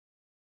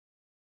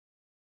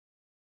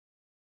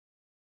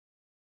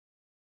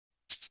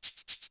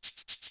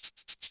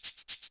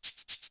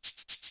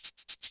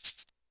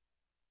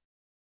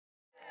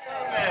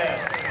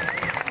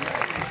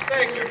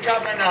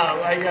coming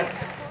out.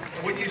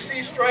 When you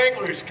see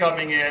stragglers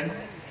coming in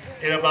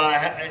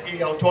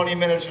about 20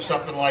 minutes or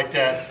something like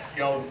that,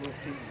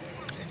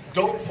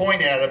 don't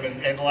point at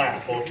them and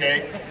laugh,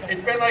 okay?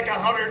 It's been like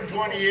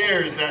 120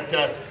 years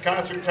that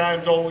concert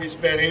time's always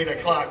been 8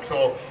 o'clock,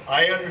 so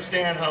I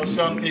understand how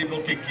some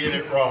people can get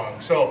it wrong.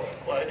 So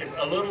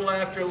a little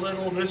after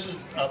little, this is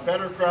a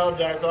better crowd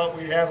than I thought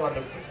we'd have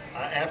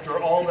after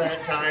all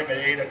that time at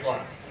 8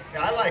 o'clock.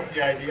 Yeah, I like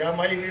the idea. I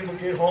might be able to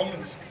get home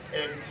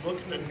and look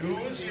at the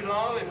news, if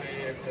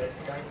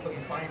I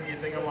couldn't find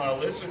anything I want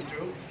to listen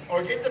to,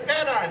 or get to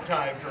bed on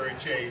time for a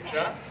change,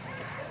 huh?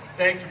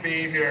 Thanks for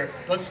being here.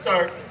 Let's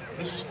start.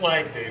 This is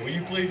Flag Day. Will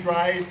you please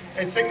rise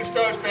and sing the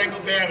Star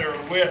Spangled Banner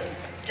with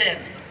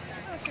Candy?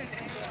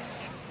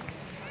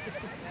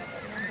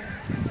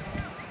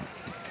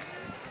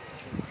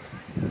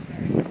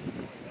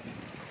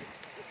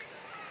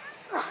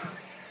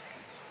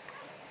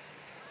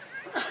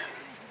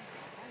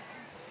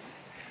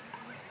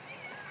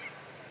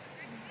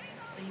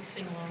 Please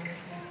sing along with me.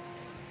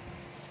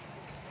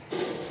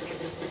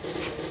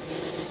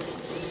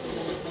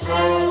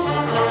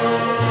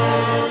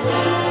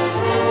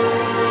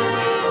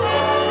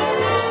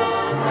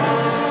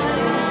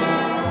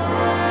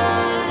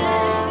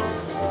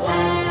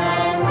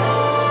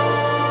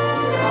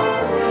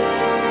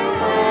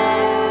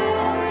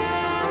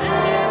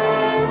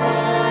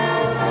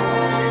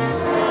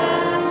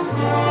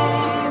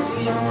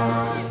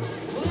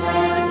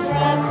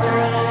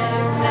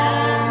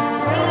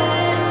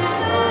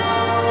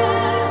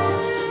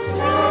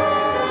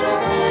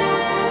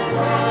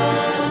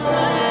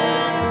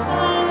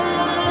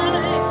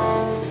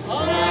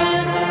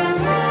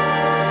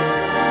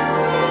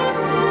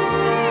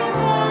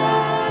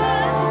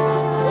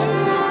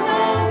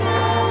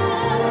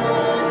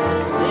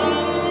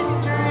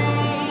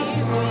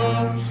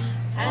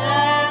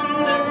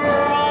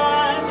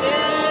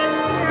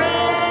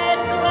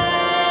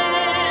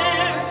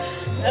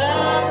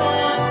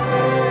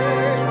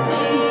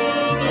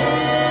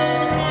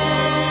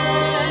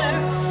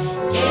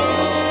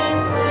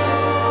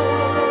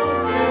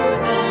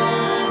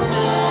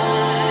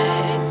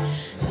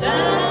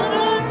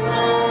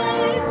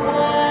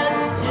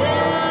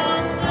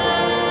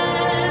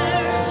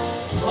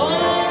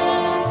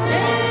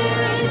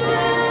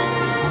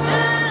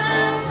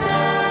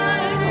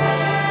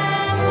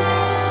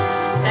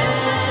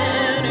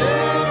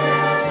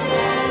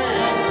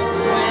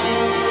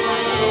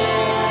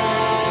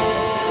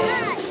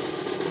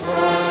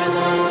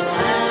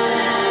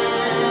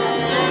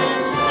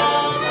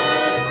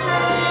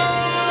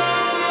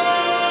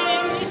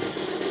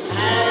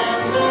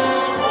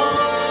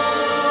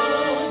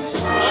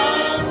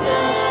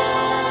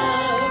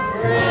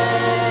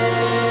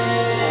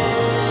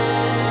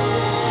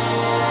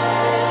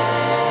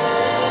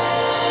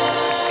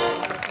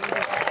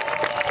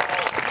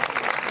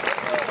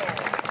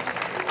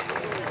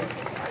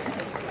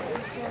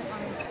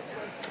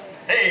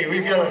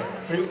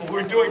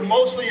 We're doing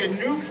mostly a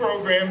new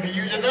program to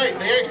you tonight.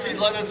 They actually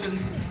let us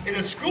in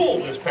a school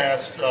this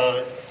past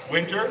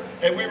winter,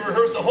 and we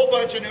rehearsed a whole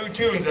bunch of new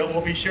tunes that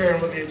we'll be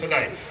sharing with you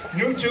tonight.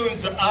 New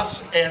tunes to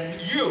us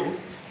and you,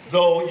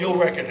 though you'll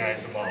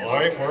recognize them all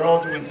right? We're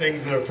all doing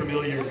things that are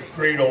familiar,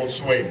 great old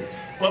swing.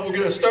 But we're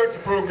going to start the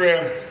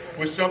program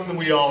with something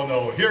we all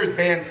know. Here's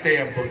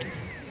Bandstand Boogie.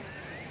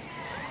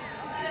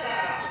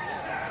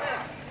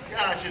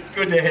 Gosh, it's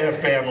good to have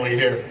family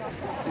here.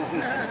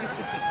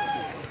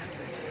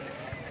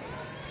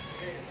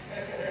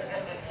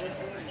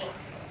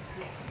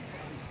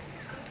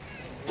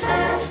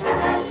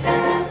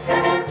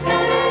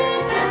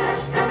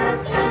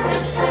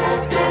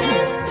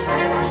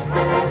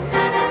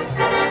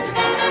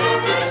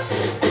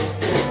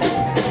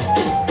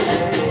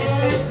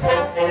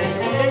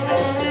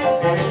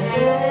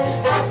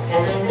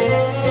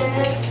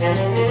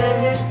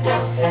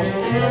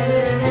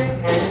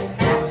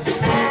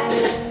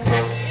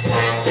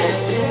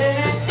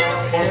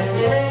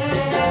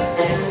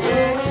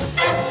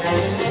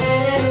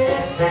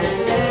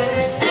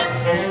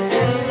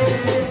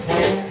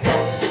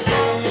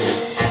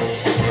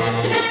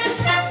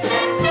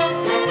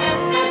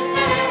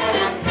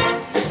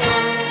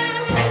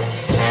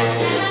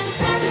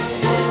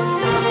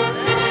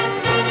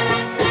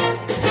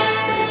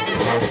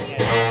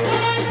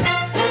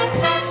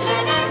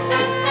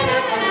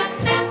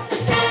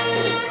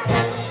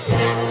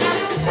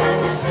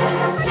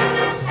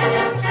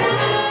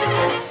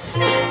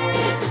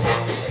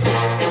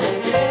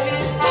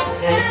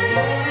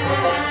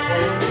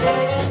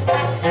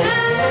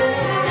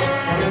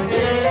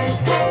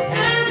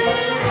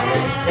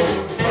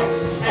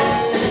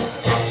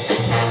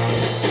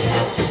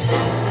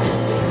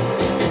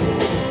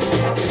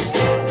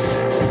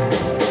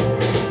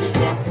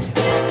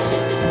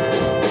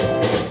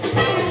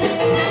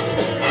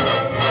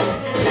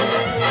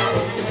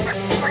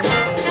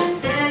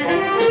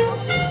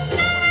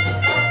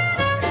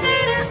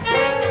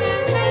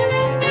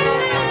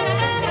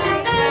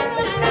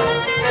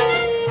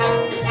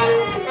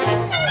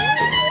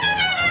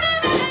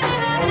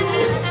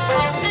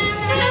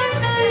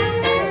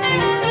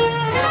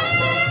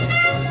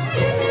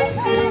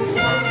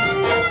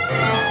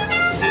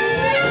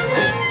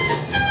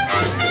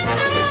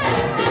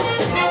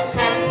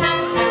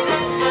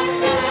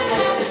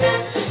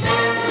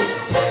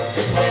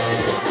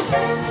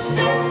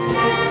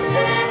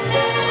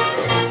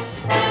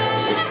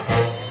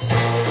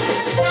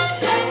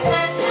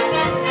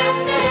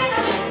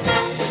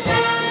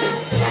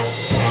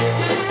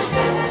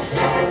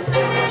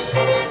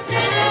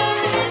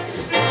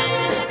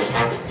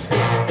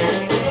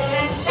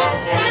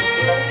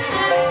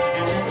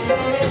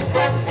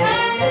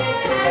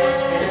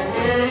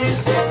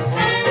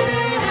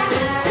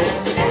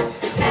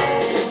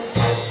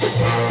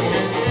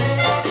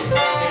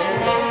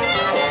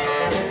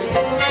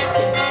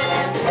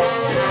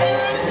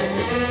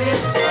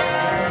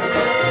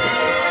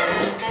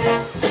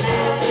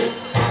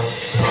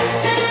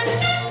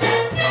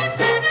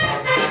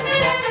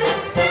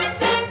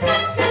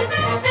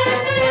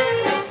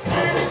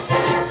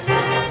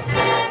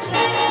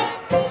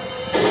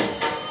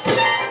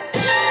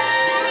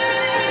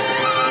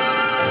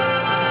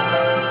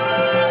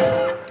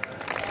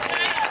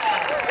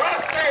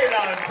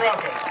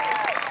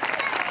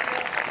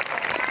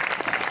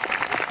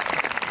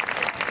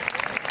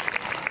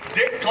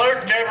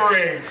 Clark never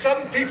aged.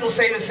 Some people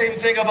say the same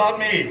thing about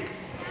me.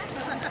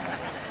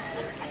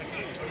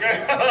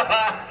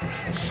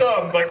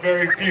 Some, but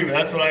very few.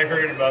 That's what I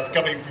heard about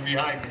coming from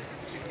behind me.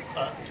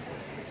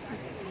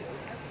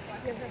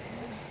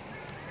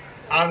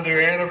 On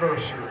their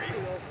anniversary,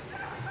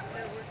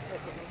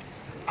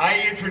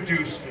 I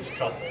introduced this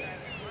couple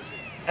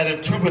at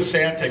a Tuba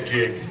Santa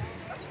gig.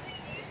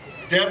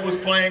 Deb was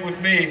playing with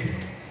me.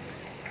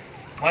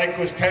 Mike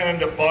was tending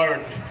the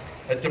bard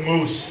at the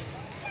Moose,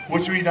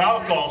 which we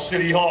now call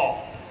City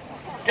Hall.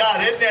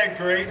 God, isn't that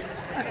great?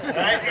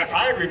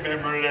 I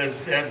remember it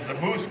as the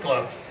Moose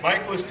Club.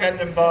 Mike was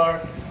tending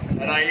bar,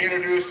 and I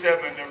introduced him,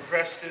 and the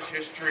rest is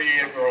history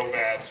and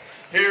romance.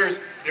 Here's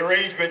the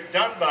arrangement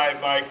done by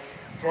Mike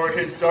for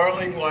his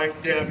darling wife,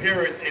 Deb.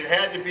 Here, it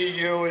had to be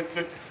you. It's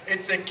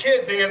a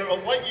kid's animal.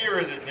 What year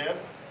is it, Deb?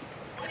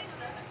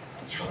 27.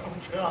 Oh,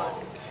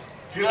 God.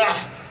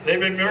 Yeah. They've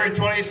been married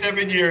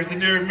 27 years,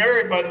 and they're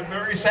married by the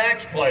very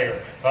sax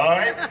player. All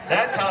right?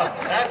 That's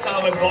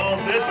how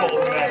involved this whole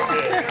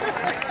mess is.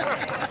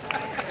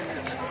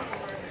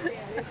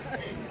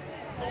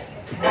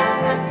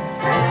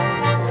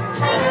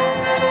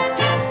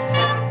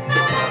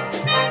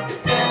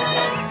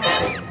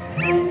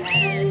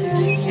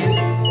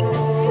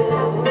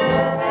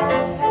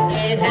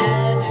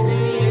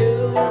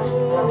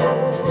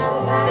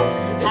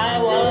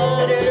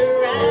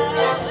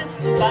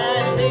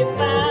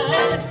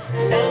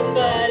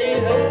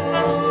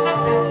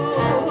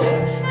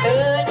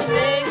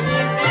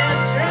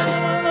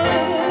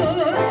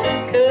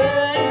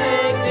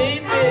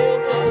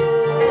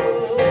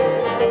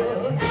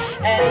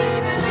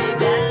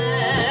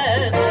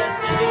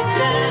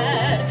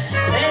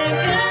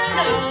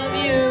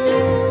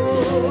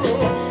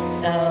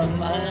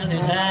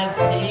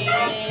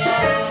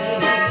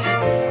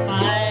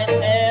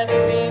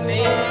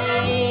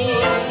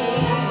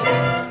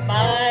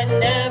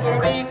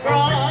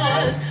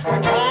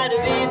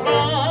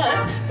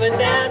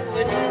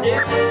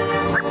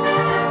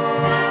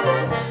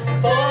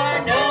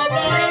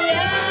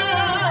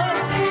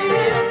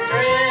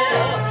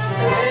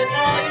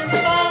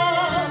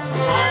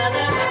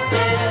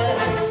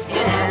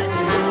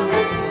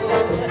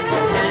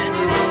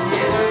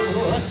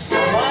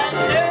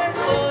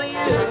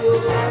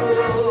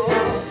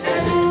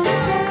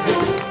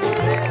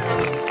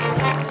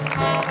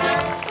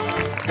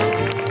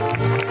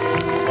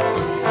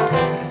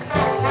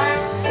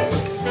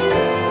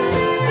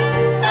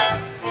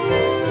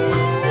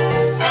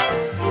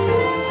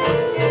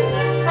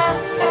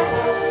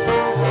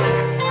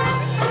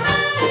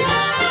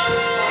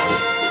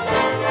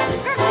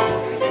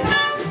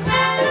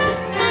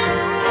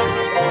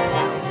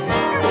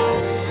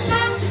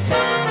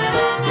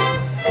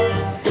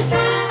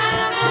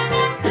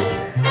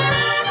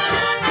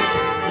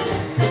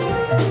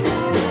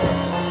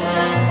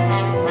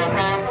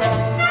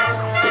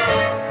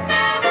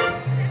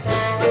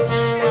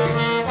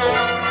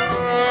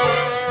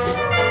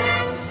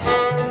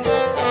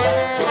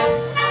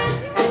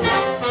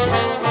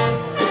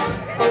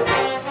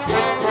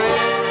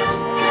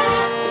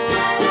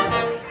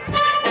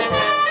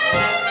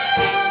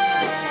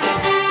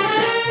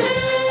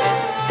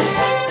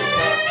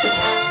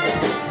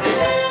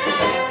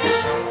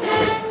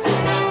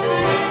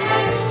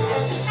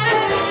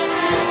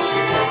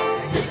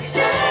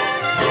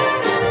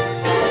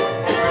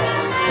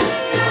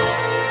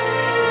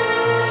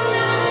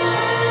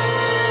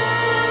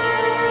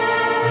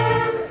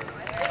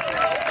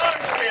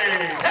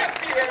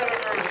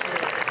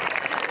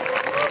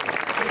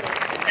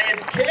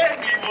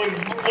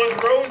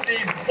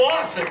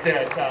 At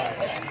that time,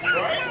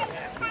 right?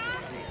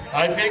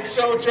 I think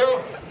so too.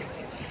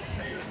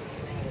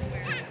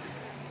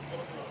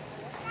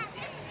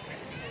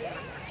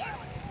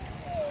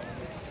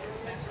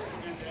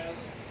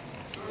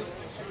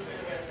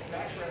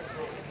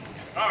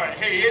 All right,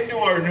 hey, into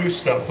our new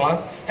stuff,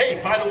 huh? Hey,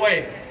 by the way,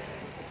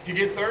 if you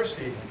get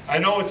thirsty, I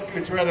know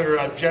it's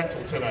rather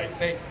gentle tonight.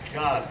 Thank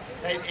God.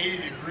 That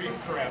 80-degree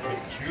crap in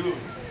June.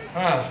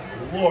 Ah,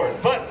 Lord.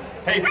 But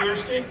hey,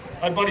 thirsty?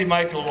 My buddy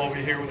Michael over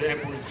here with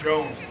Edward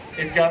Jones.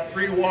 He's got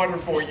free water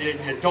for you,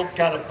 and you don't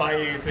got to buy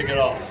anything at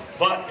all.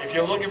 But if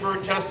you're looking for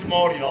a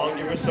testimonial, I'll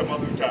give it some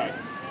other time.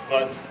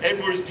 But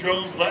Edward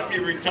Jones let me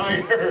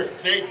retire.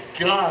 Thank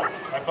God.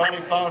 I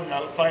finally found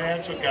a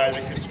financial guy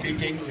that can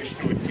speak English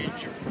to a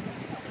teacher.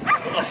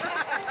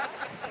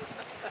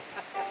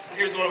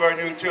 Here's one of our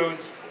new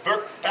tunes.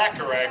 Burt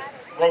Bacharach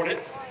wrote it,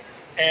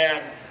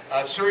 and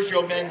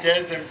Sergio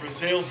Mendes in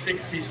Brazil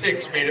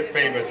 '66 made it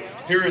famous.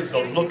 Here is The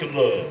Look of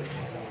Love.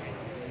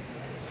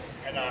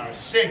 And our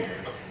singer,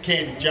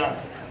 Ken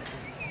Johnson.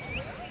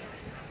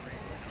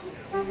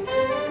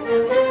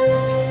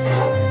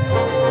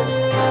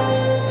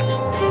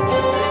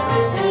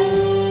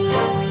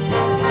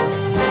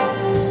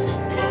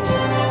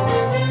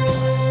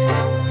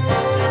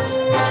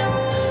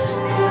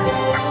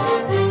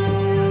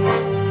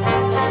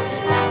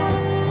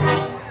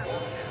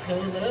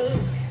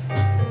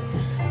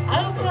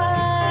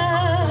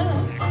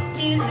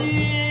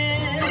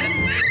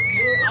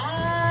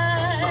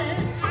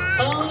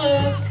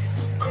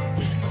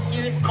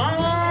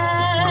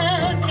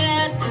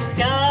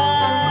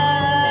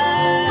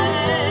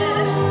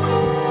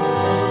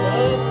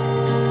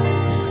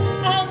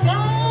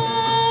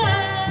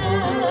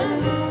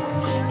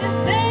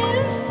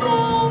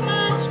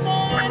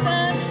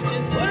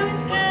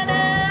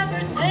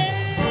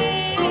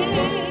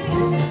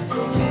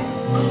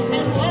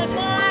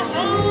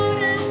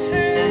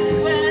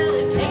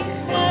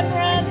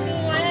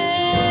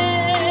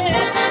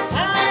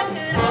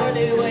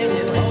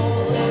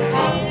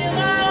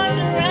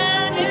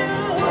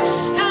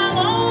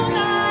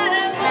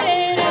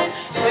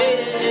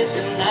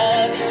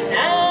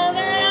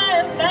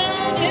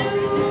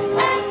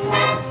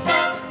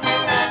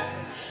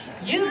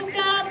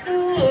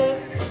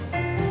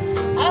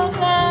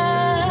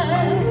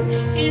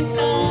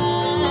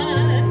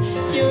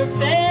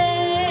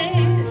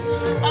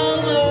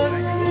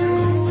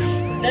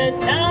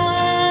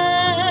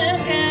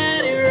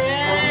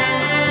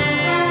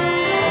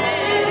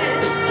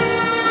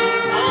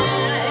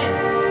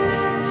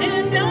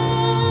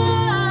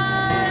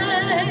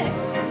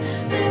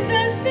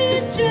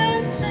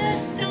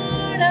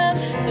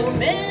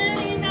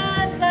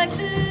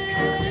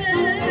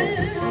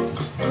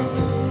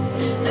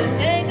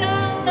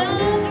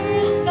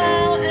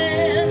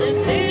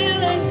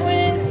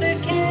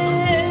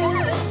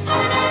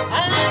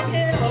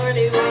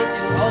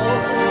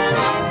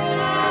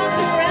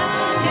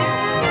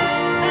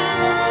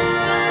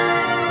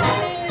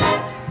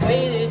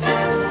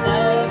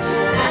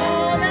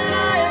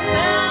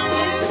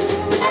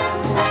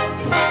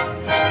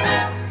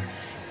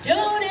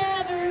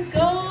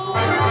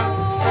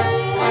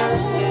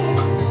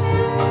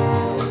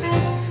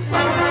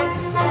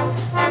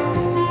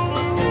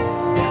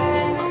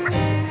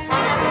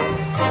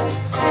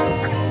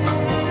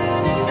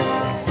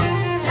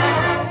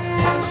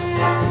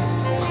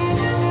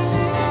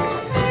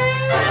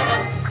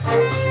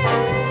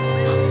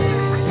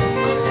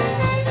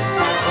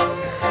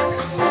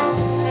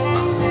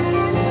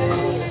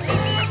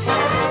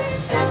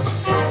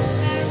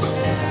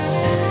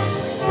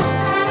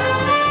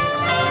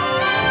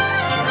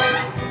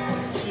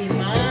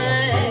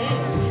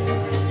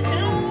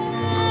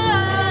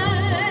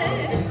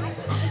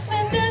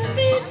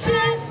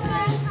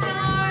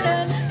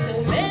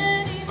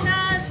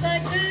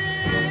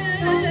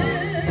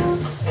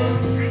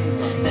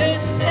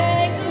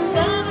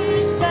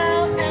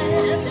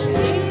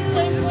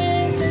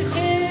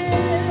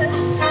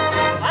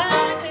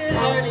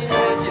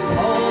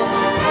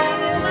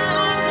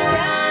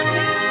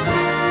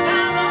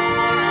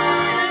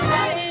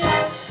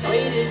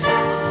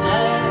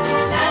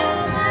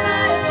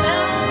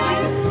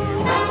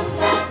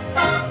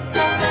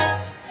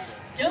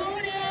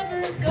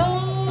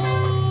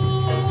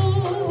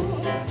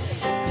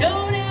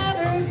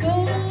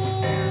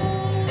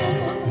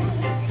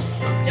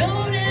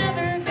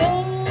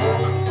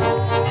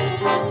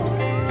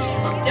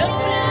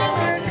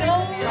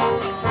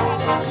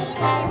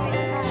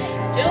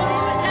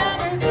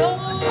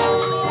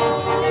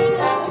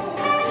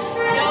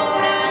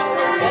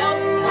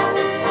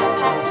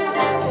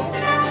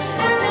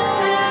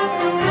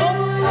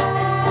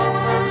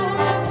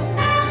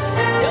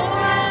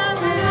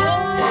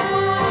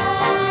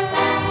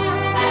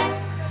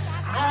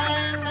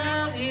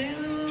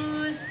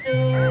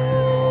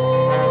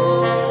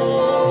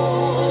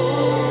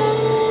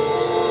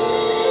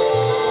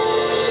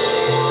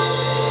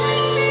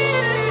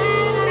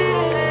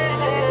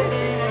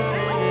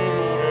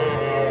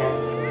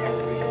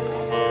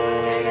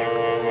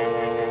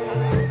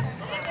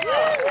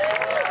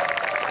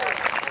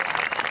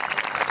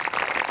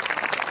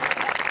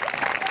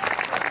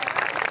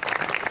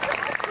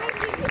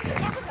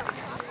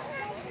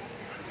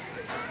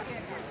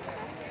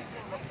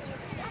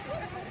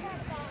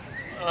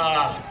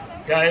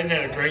 isn't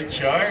that a great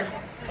chart?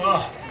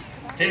 Oh,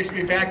 takes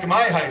me back to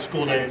my high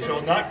school days, so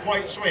not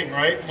quite swing,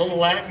 right? Little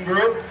Latin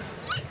group.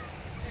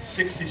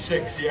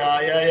 66,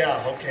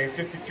 yeah. Okay,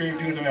 53,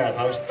 do the math.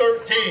 I was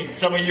 13.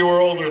 Some of you were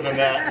older than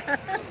that.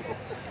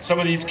 Some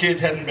of these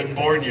kids hadn't been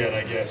born yet,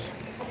 I guess.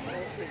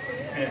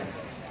 Yeah.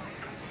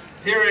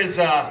 Here is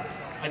a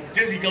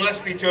Dizzy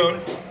Gillespie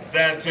tune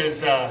that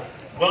is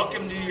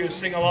welcome to you to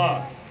sing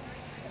along.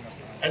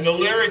 And the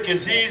lyric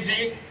is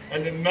easy,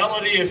 and the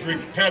melody is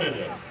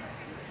repetitive.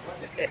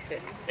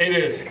 It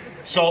is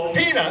salt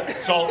peanut,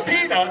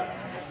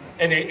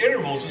 and the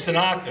interval's just an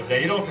octave. Now,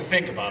 you don't have to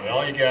think about it.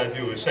 All you got to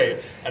do is say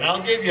it. And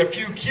I'll give you a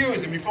few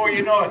cues, and before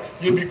you know it,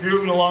 you'll be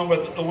grooving along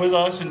with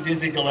us and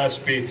Dizzy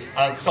Gillespie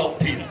on Salt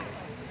Peanut.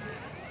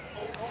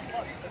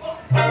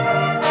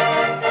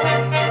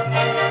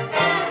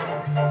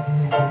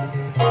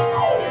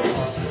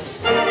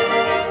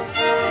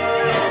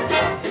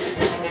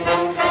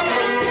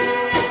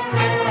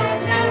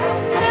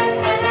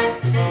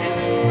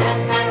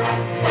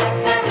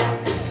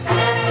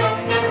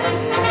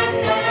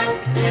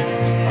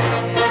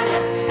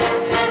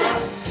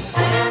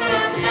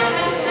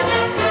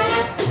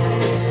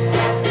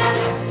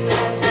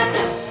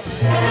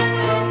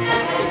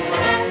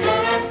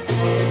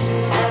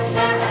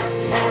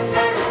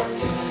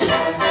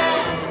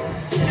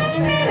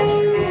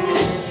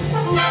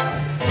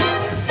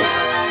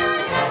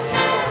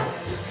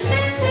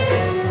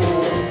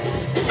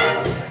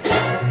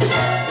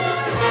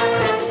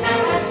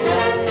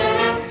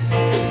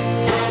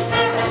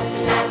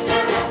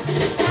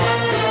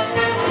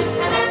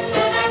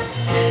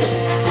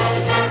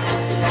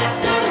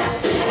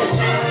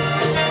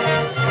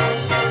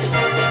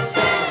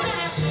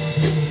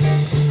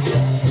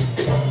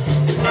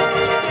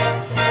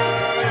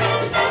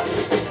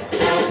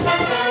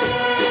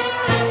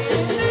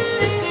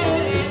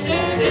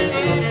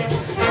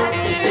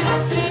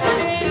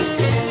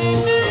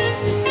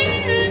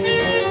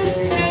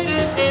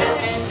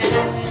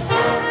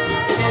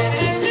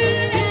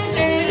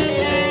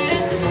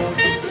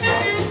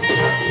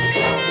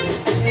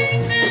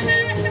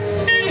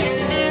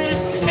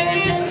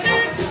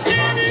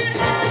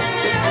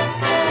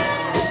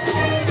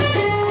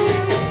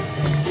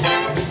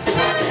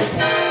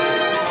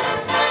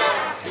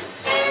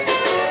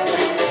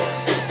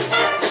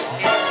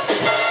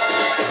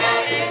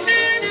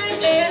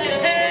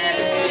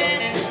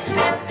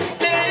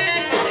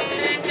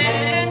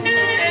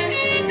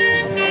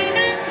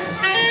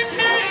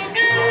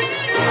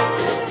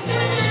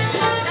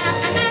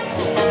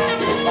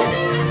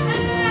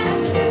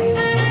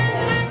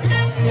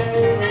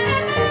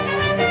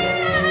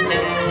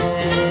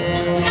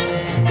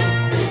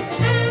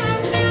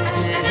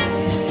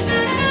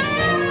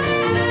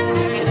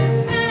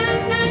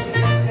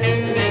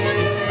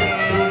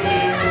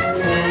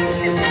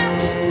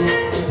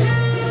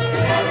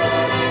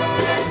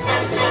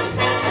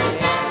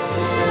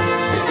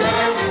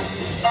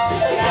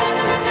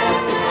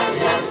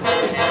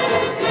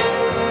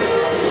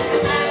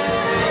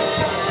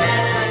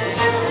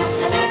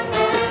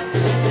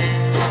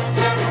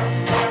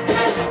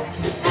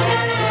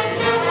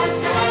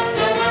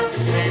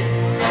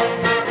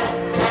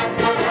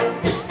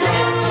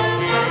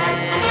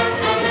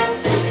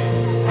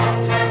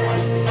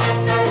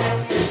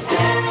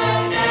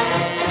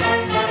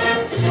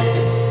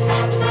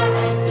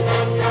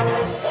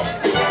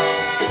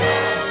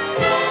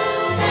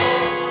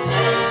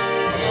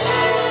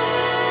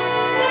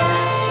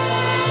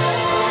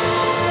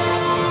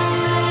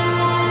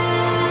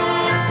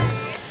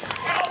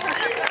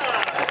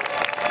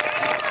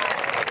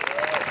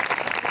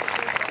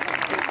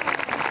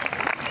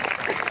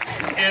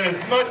 And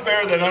it's much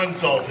better than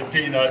unsalted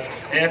peanuts.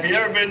 And if you've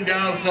ever been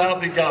down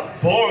south and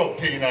got boiled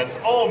peanuts,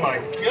 oh my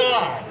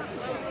God.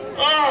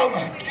 Oh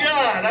my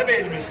God, I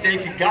made a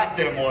mistake and got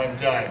them one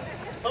time.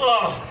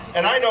 Oh,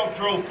 and I don't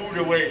throw food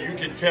away, you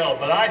can tell,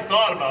 but I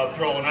thought about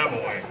throwing them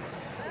away.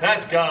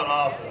 That's god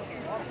awful.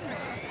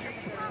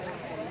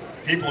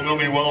 People know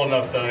me well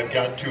enough that I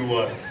get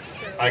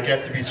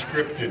to be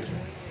scripted.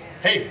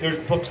 Hey,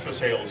 there's books for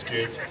sales,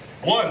 kids.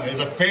 One is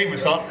a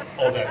famous, oh,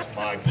 that's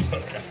my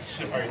book, I'm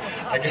sorry.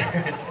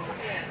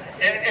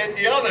 And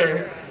the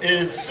other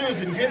is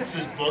Susan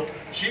Hintz's book.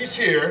 She's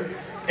here,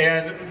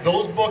 and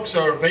those books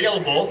are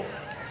available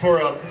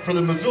for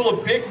the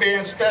Missoula Big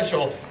Band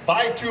Special.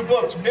 Buy 2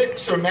 books,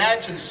 mix or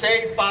match, and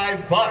save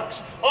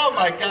 $5. Oh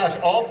my gosh,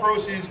 all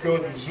proceeds go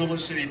to the Missoula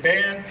City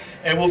Band,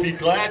 and we'll be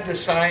glad to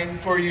sign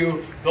for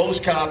you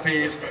those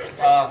copies.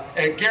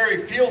 And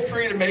Gary, feel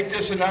free to make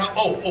this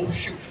announcement. Oh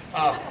shoot.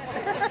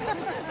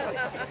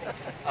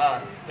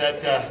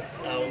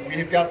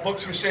 We've got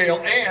books for sale,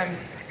 and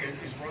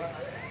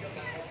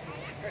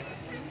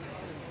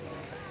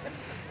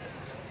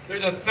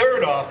there's a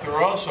third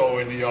author also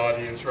in the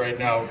audience right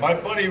now, my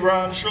buddy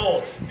Ron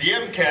Scholl, the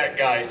MCAT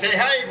guy. Say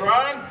hi,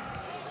 Ron.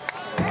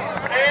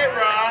 Hey,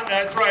 Ron.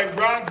 That's right.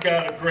 Ron's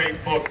got a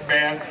great book,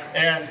 man.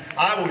 And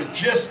I was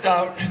just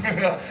out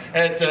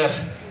at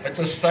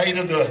the site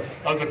of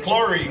the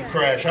chlorine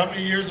crash. How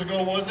many years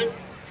ago was it?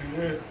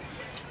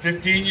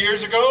 15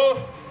 years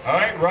ago? All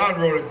right, Ron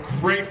wrote a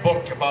great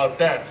book about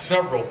that,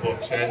 several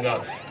books, and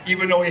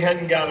even though he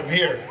hadn't got them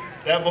here,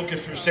 that book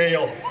is for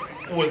sale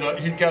with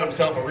he's got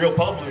himself a real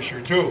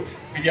publisher too,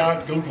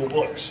 beyond Google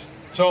Books.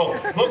 So,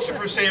 books are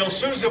for sale.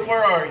 Susan,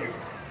 where are you?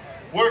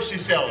 Where's she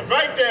selling?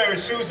 Right there,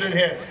 Susan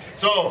Hintz.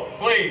 So,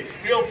 please,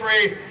 feel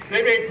free.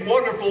 They make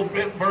wonderful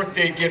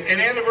birthday gifts and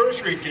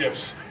anniversary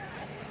gifts.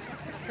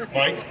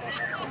 Mike?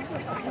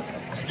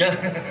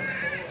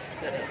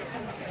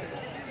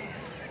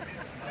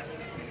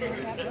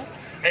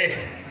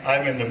 Hey,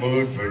 I'm in the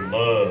mood for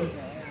love.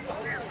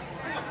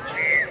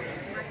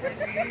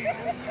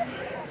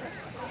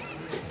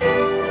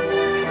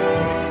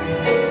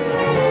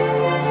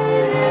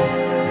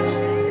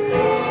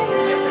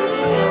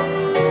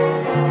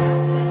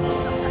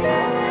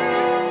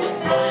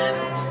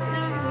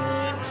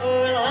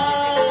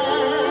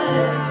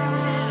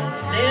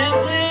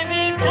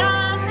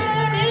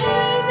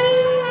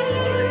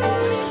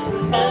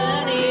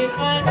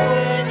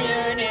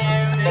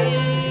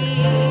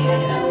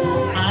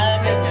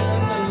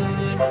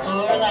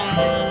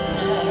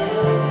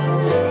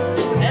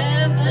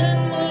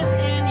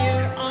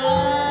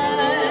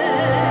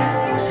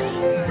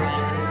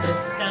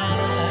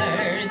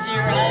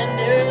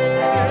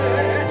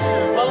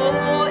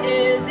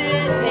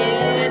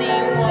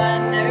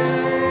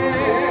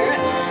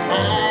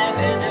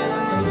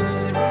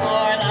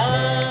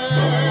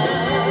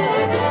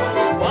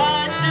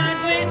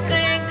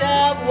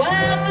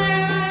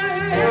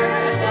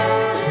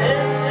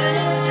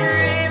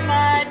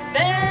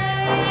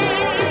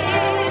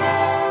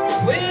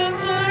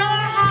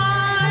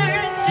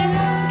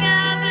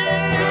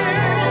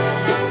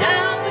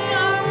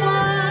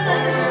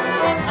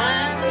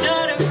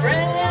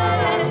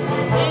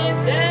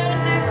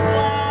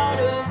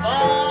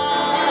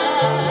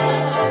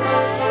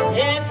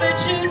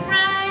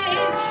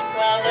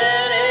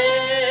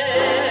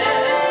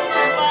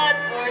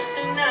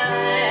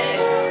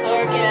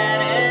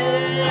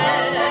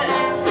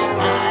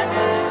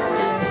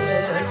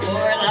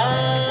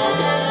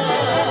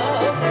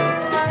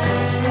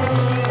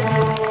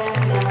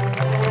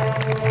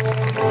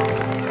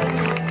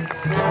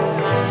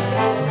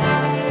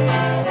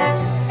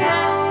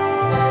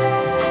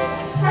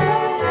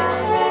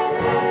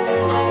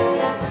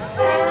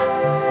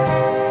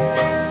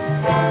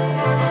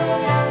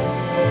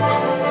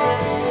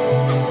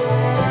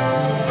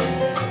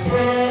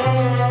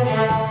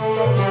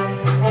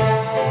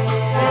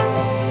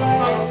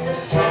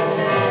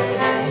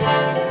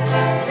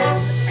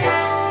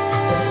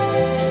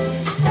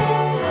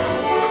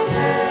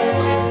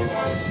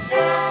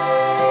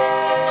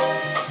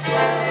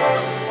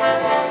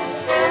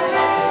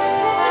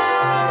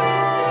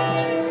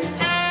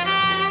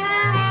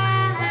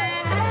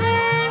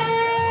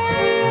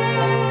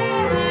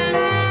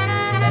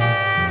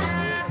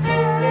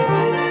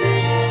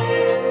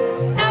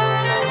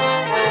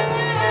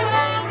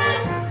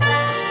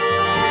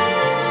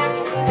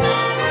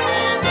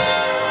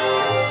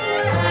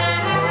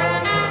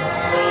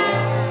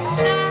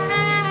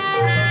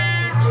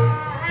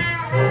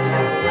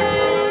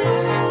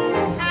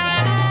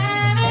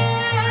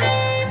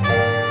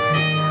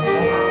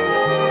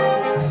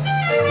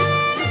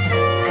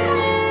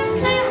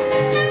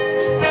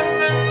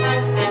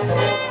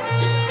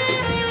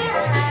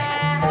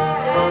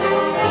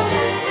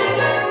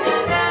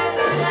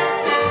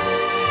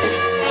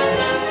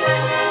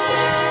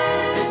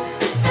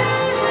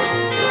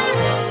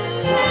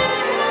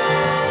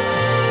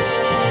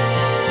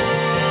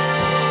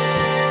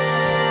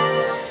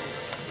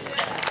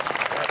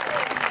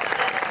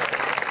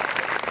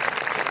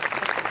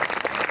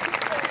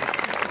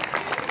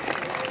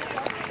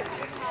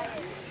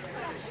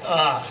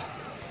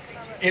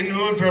 In the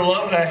mood for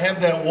love, and I have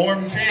that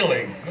warm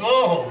feeling.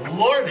 Oh,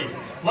 Lordy.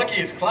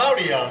 Lucky it's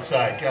cloudy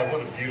outside. God,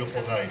 what a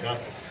beautiful night,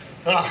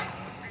 huh?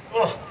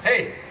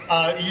 Hey,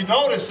 you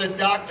notice that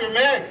Dr.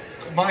 Meg,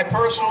 my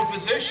personal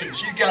physician,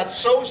 she got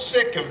so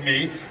sick of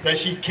me that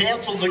she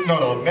canceled the,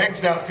 no,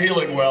 Meg's not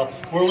feeling well.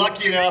 We're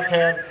lucky enough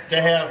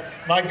to have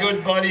my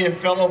good buddy and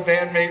fellow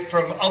bandmate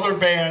from other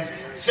bands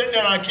sitting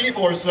in on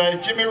keyboards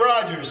tonight, Jimmy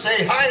Rogers.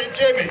 Say hi to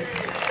Jimmy.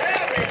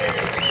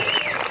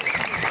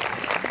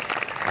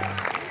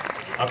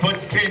 I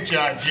put the pinch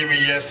on Jimmy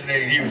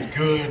yesterday, and he was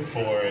good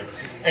for it.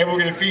 And we're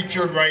going to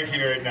feature him right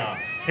here and now.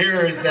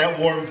 Here is that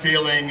warm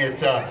feeling. It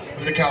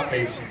was a Count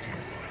Basie.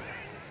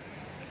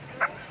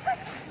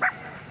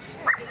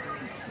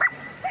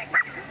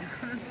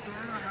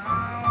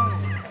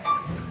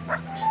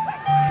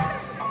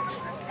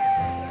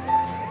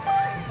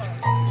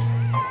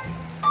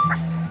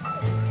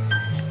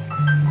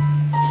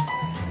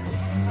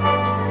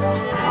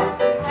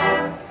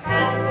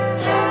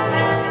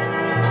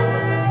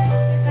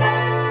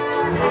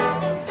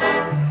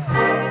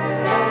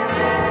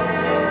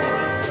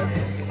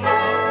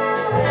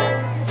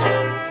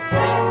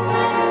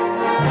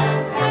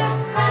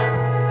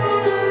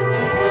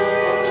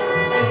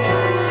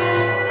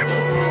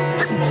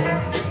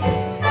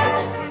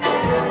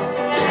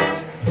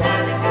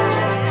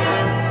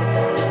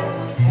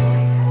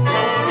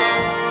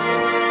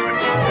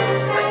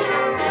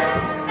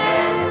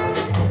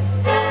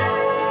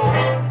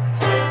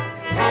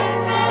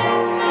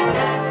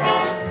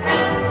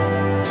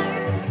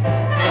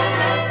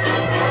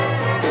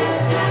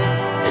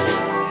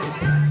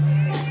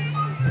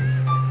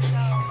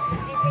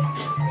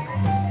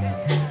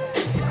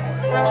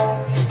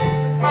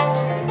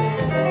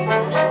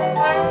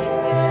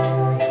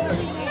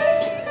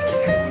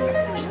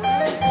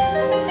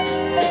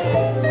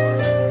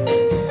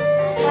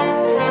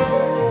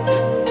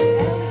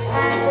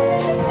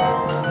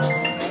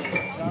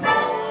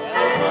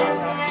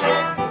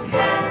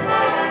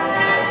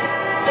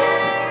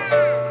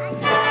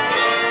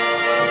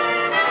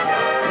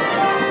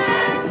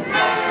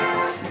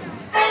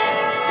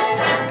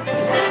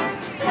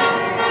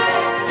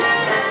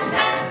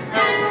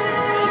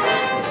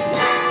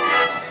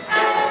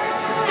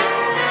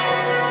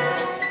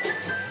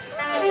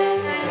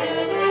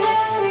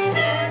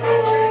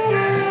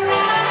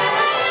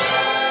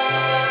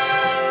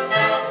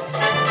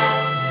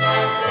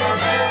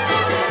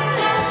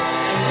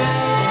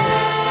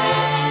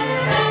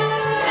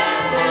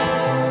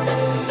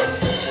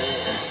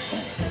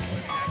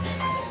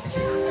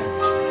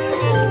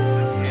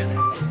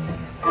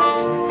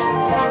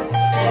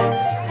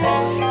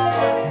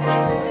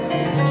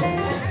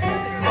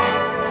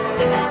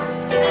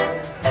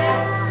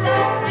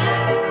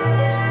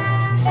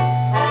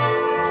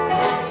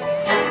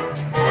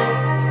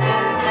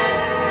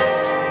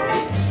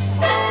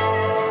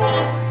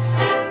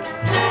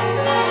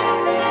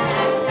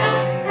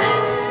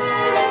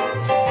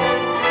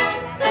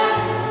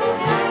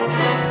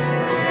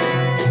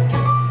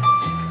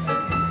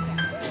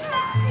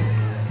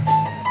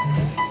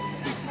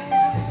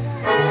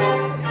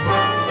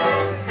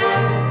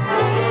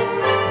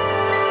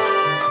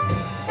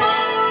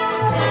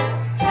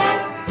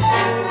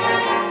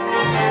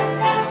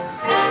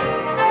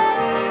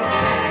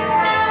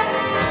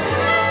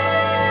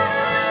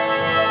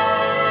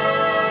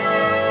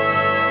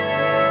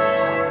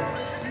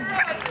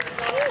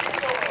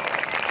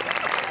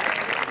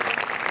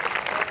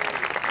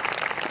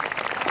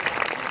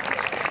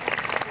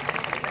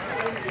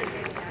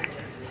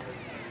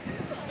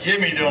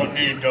 Jimmy don't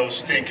need no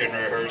stinking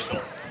rehearsal.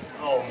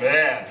 Oh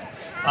man.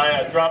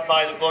 I dropped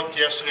by the book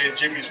yesterday at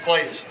Jimmy's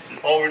Place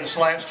over in the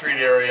Slant Street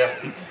area.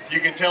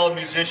 You can tell a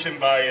musician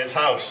by his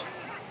house.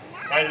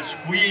 I had to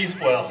squeeze,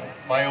 well,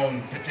 my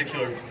own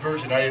particular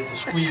version, I had to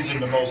squeeze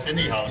into most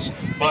any house.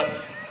 But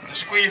to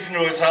squeeze into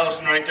his house,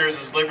 and right there's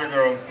his living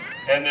room,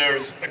 and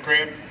there's a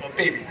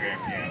baby grand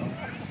piano,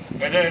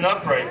 and then an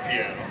upright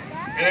piano,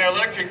 and then an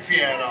electric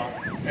piano,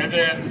 and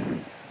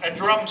then a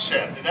drum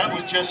set. And that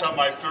was just on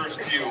my first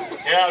view.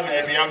 Yeah,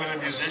 maybe I'm in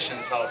a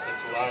musician's house,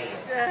 that's what I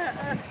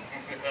am.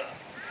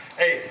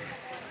 Hey,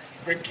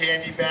 bring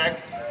candy back.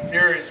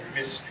 Here is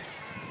Misty.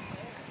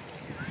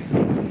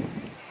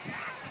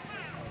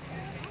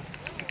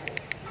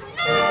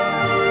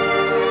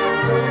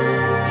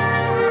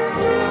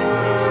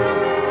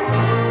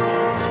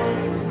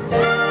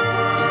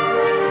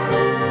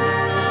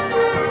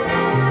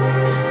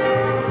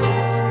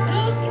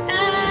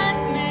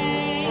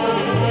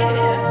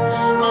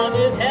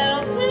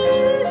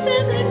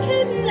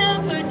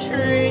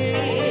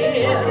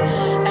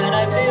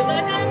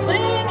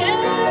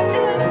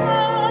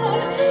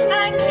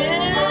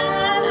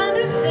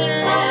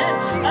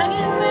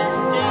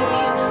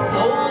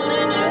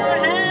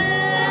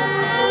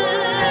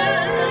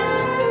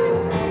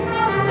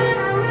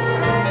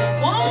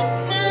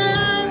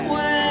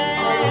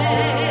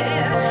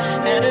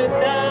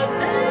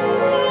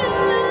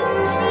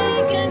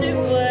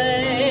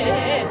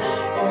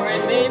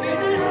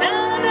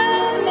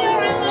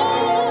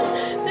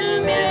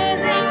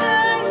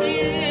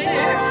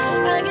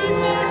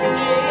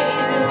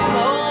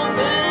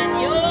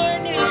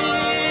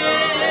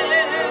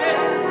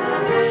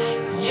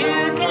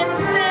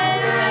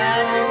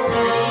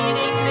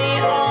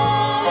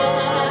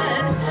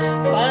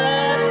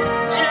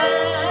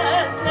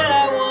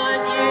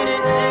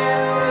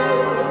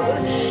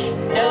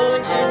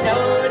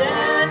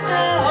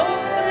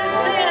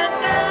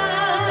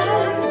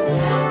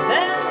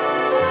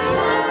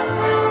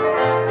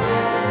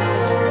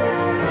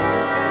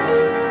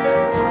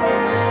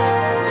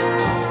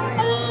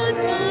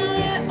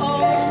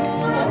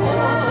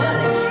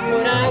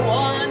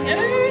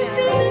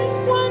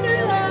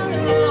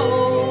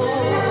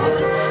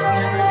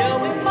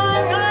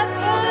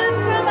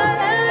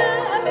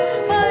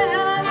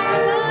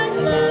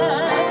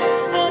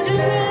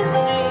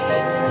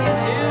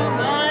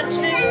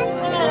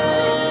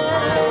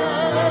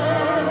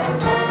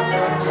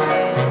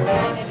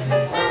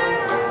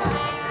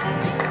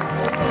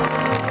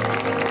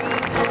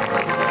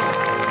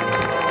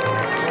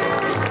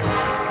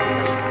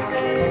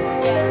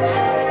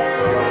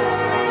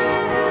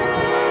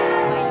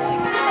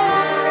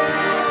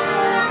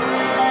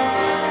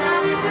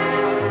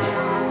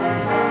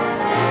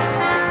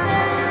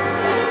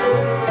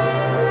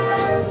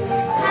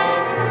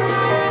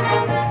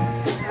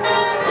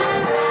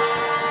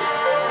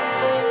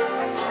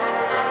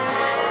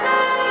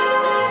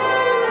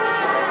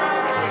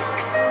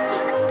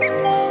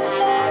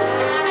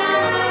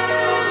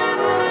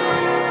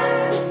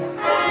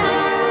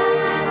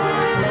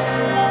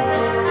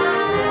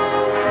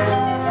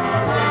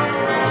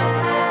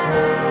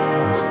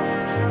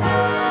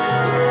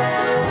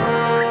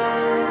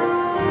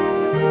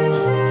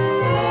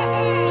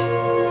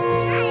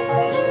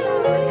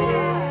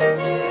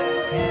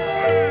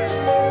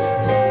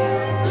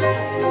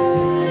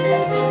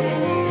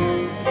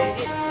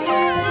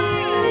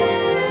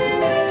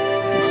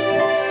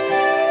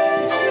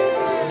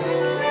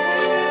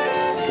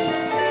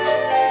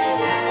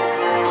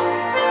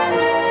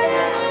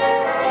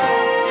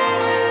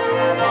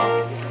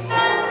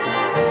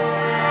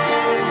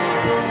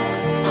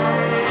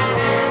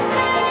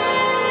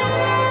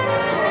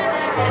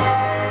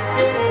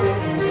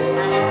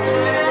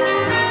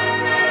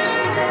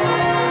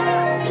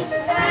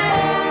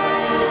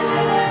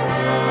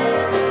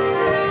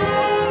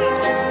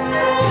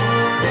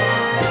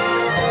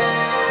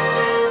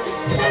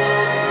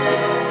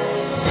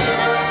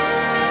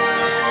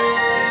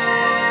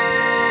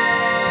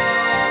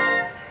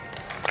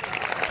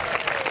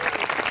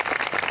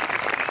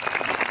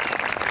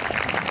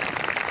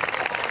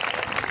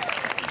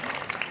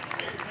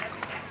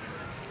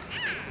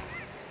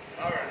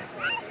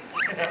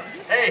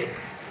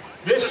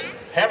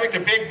 Having the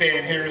big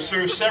band here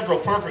serves several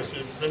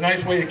purposes. It's a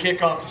nice way to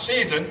kick off the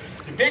season.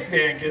 The big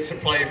band gets to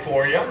play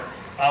for you.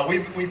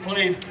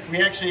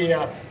 We actually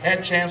had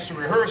a chance to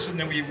rehearse, and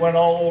then we went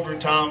all over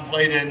town,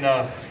 played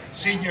in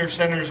senior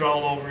centers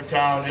all over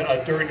town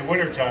during the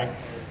winter time.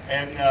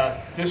 And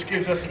this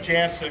gives us a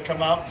chance to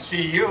come out and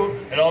see you.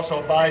 It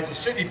also buys the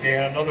city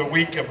band another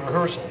week of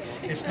rehearsal.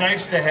 It's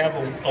nice to have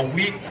a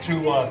week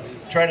to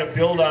try to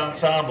build an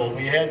ensemble.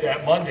 We had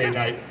that Monday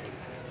night.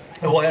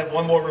 And we'll have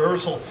one more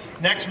rehearsal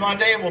next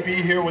Monday, and we'll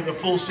be here with the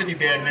full city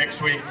band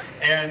next week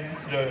and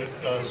the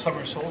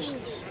summer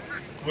solstice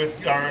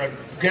with our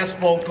guest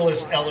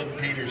vocalist, Ellen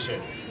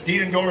Peterson,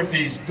 Dean and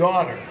Dorothy's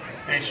daughter.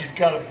 and she's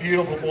got a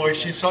beautiful voice.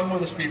 She's sung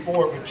with us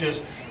before, but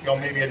just, you know,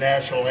 maybe a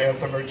national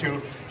anthem or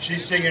two.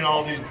 She's singing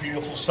all these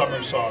beautiful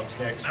summer songs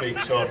next week.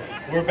 So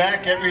we're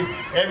back every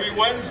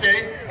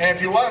Wednesday, and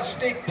if you want a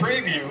sneak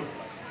preview,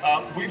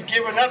 we've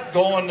given up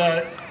going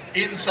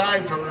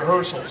inside for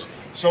rehearsals.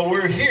 So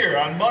we're here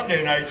on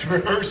Monday nights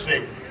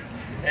rehearsing,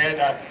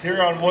 and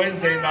here on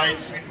Wednesday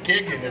nights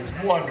gigging.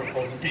 It's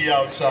wonderful to be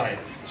outside,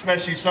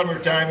 especially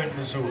summertime in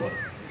Missoula.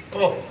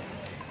 Oh,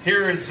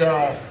 here's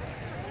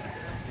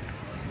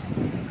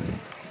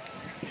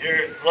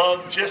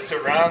love just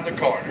around the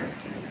corner.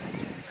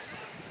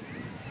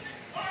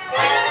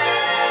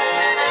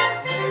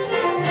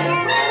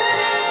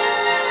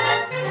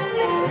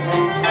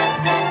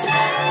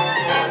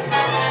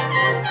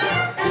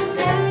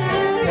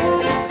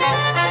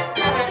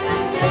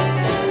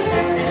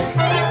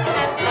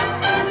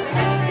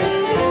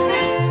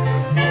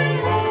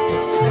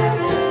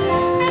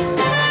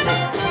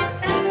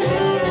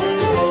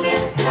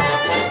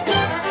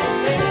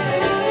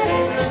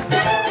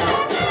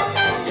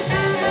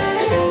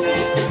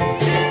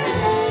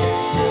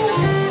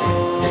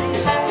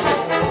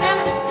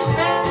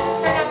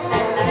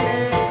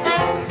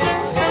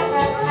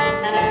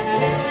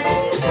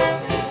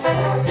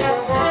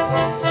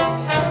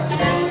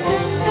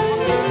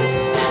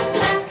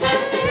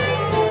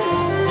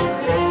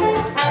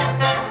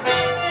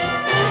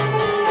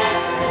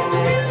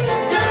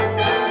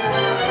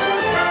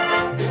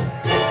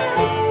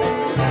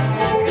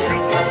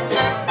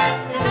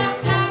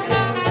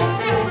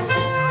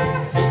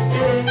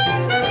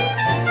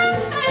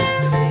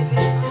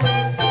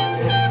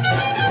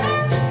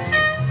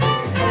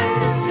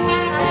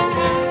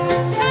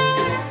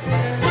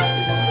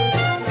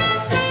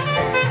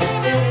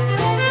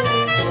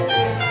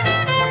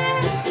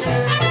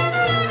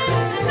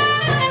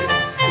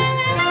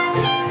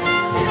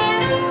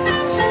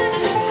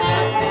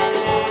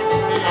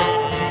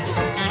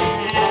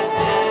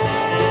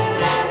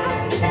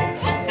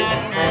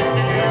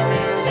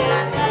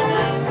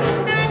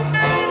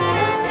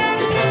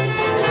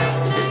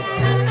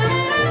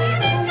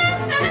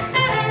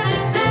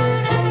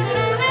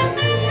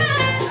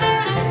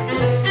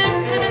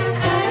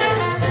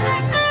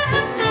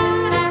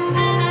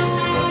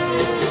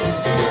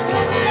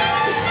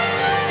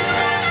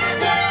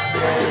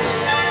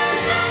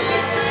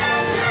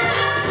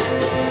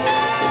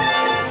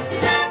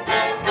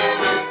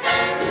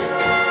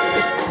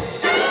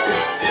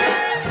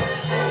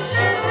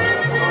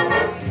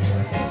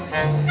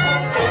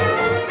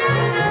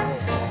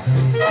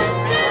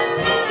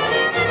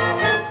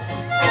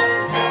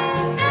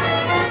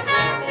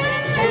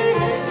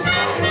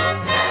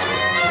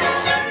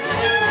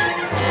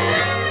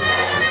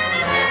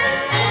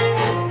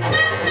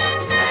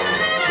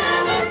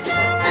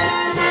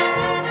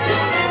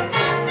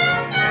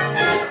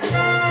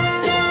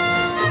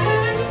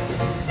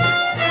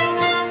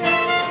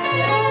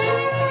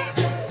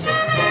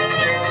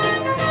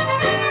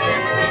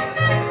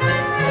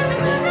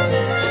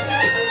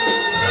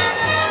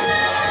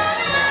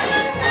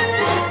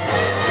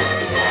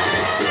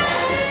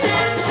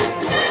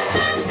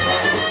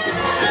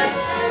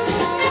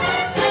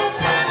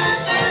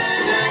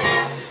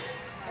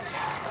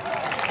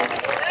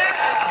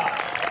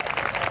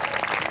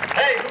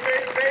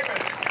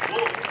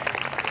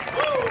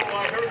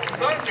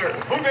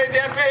 Who made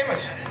that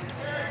famous?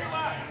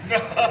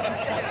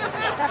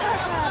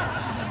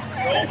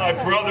 No, my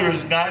brother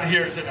is not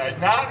here tonight.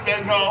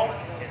 No.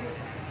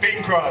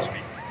 Bing Crosby.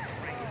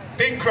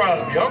 Bing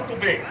Crosby, Uncle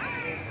Bing.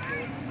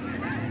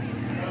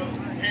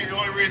 Hey, the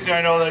only reason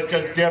I know that is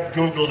because Deb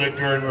Googled it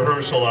during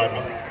rehearsal on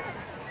me.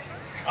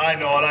 I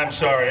know it, I'm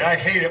sorry. I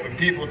hate it when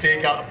people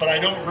take out, but I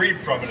don't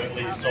read from it at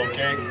least,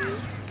 okay?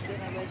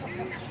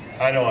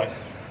 I know it.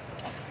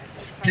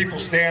 People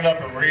stand up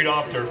and read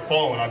off their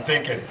phone. I'm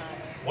thinking,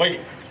 wait,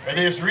 are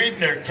they just reading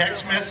their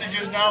text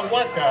messages now?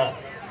 What the?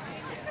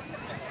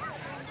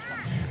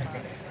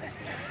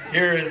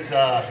 Here is,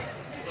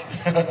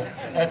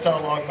 that's how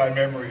long my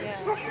memory is.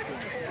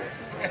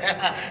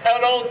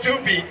 An old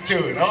two-beat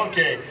tune,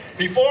 okay.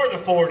 Before the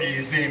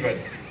 40s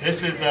even.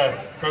 This is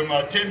from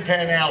Tin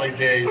Pan Alley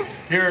days.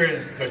 Here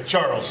is the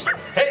Charleston.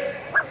 Hey,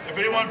 if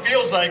anyone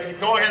feels like it,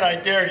 go ahead, I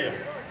dare you.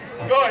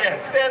 Go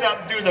ahead, stand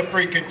up and do the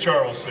freaking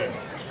Charleston.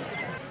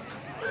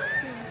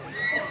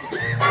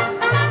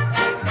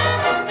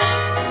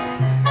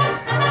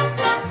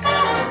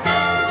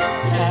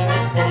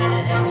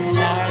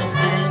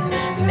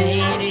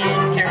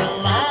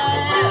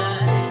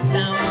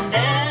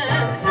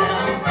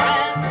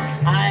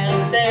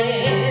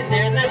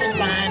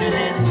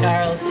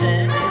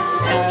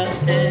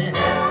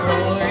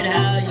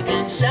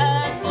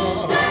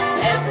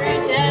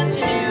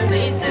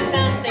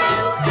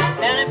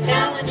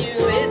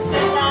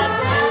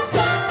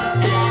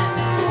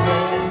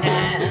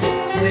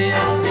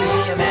 We'll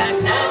be back.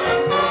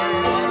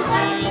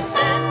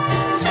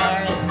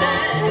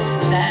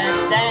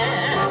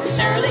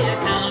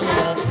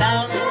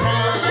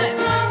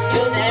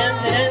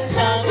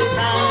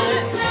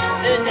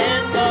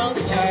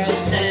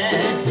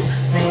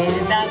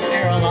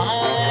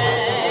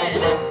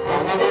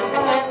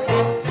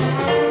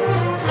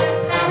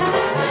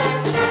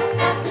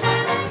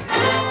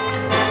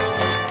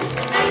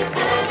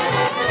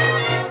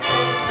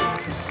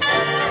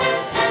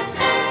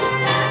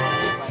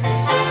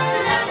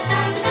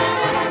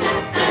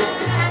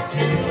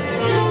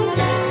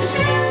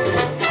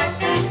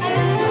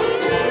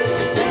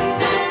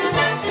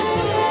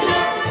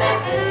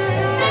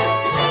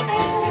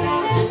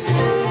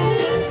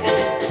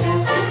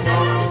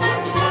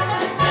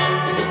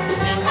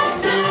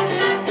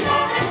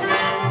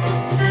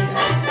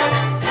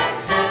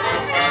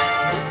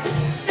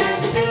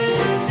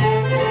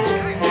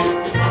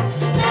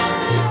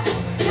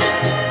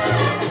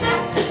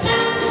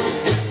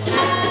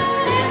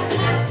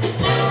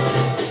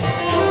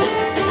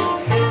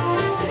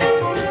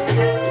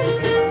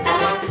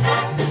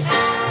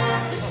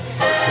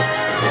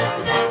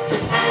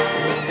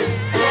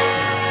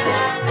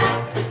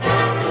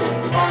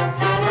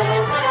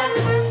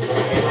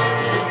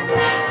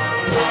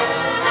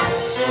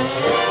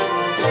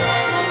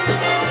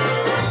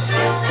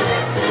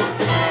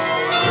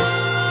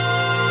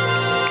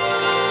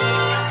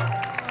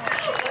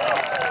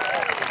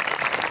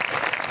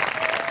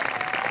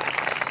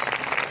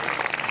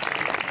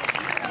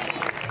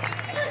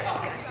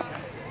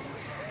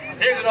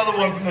 another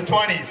one from the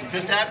 20s.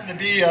 Just happened to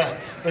be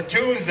the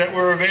tunes that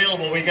were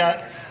available. I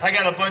got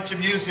a bunch of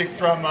music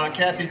from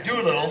Kathy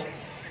Doolittle.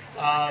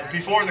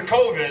 Before the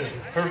COVID,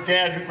 her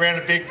dad ran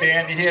a big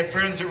band. He had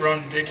friends that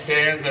run big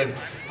bands, and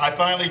I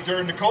finally,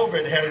 during the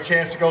COVID, had a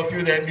chance to go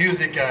through that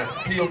music and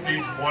peeled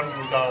these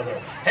wonders out of there.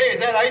 Hey, is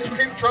that ice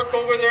cream truck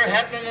over there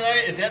happening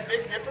tonight? Is that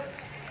Big Dipper?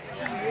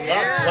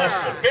 God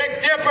bless you.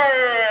 Big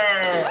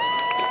Dipper!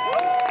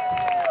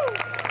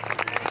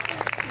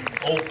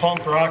 Old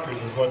punk rockers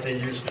is what they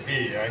used to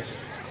be, right?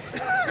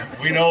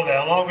 We know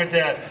that, along with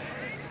that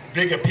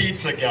Big a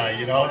Pizza guy,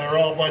 you know, they're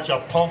all a bunch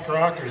of punk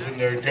rockers in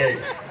their day.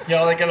 You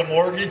know, they got a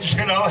mortgage,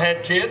 you know,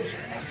 had kids,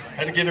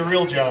 had to get a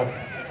real job.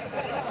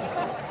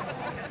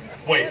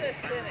 Wait,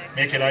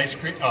 making ice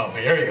cream? Oh,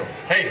 here you go.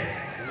 Hey,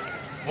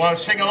 want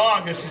to sing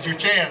along? This is your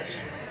chance.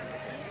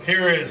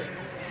 Here is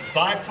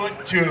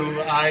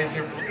 5'2", eyes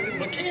are blue.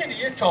 Well, Candy,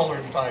 you're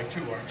taller than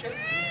 5'2", aren't you?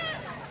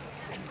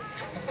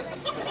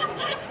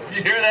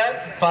 You hear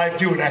that?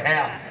 5'2 and a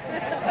half.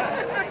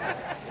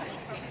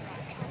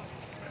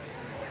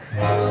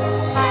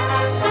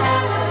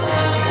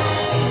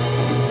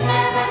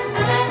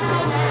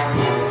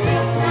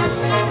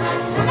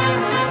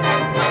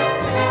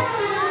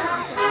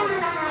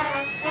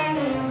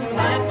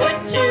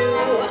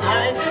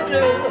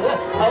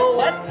 Oh,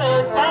 what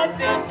those 5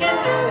 feet can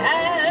do.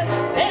 Has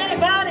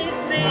anybody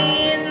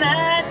seen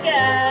that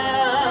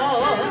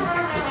gal?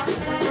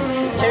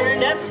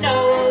 Turned up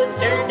nose,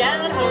 turned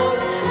down hose,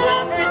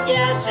 floppers,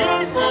 yeah,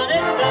 she's one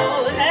of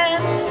those.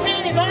 Has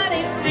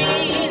anybody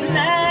seen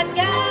that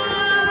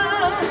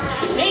gal?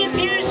 If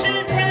you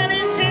should run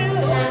into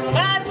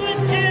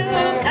 5'2",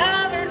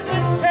 covered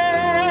with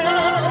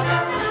pearls,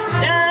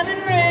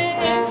 diamond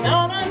rings,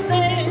 all those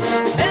things,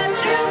 bet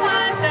your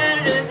life that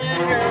it isn't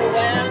her.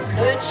 Well,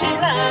 could she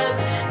love?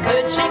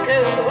 Could she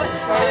coo?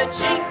 Could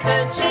she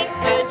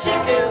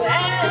coo?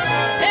 Has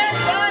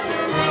anybody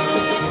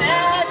seen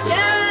that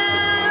gal?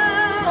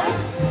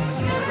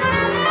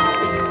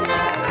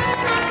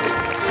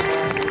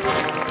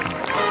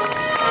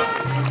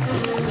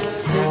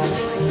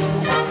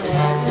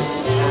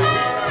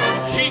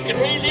 She can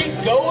really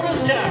go to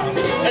town.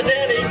 Has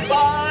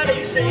anybody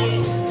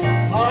seen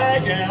my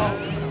gal?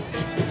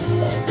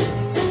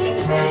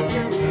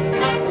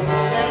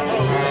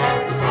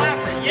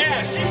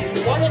 Yeah,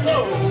 she's one of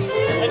those.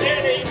 Has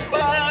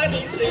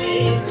anybody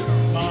seen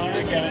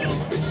my gal?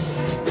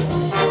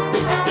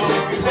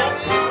 Now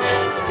if you want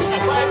me, a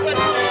 5'2"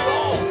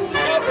 ball,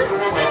 covered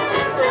with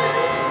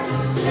pearls,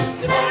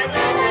 the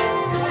diamond ring,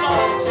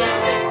 all those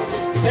things,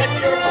 bet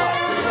your life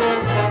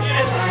it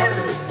isn't her.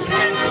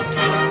 Can she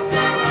kiss?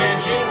 Can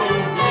she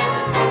move?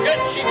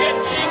 Could she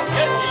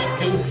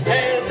coo?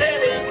 Has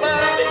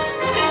anybody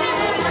seen?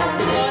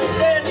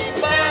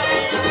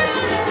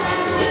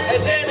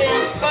 Has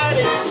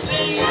anybody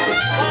seen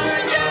my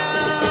gal?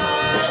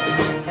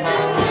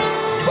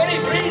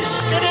 23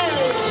 skidoo.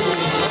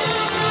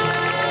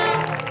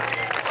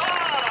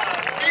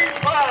 Steve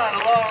Pond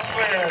along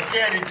with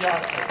Candy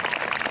Johnson.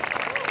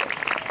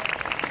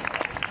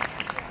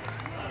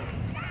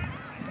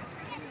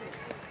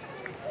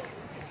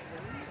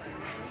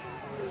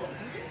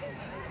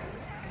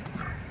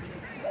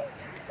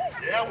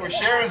 Yeah, we're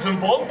sharing some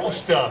vocal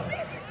stuff.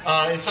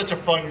 It's such a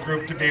fun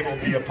group to be able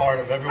to be a part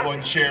of.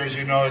 Everyone shares,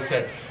 you know, it's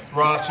that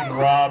Ross and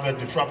Rob at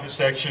the trumpet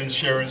section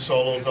sharing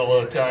solos all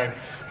the time.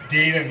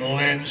 Dean and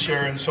Lynn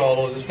sharing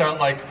solos. It's not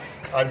like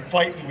I'm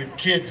fighting with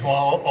kids who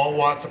all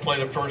wants to play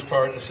the first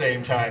part at the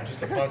same time.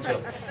 Just a bunch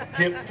of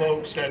hip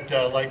folks that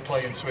like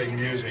playing swing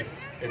music.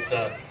 It's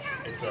a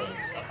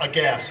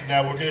gas.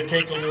 Now we're going to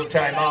take a little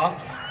time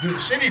off, do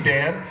the city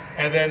band,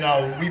 and then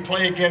we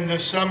play again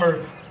this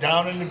summer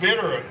down in the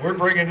Bitterroot. We're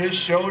bringing this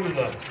show to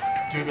the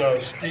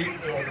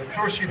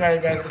First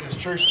United Methodist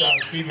Church down in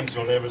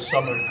Stevensville. They have a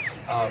summer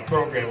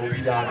program. We'll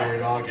be down there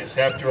in August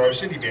after our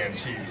city band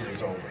season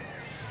is over.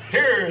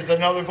 Here's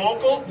another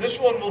vocal. This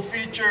one will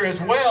feature as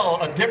well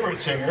a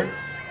different singer.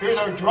 Here's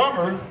our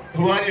drummer,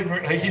 who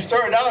he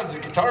started out as a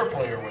guitar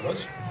player with us.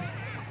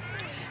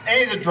 And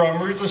he's a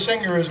drummer, he's a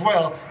singer as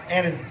well.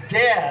 And his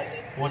dad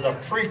was a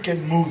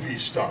freaking movie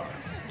star.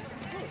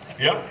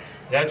 Yep,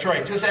 that's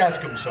right. Just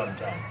ask him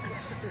sometime.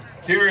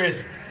 Here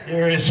is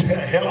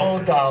Hello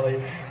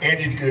Dolly, and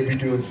he's going to be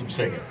doing some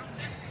singing.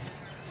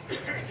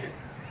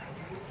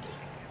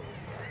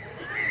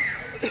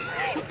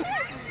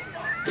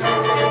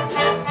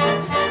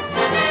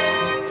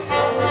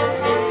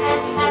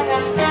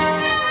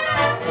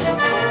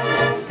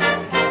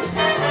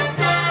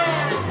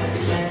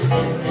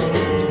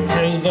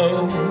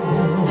 Hello,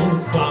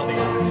 Dolly.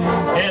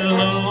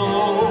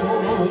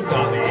 Hello,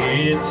 Dolly.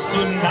 It's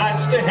so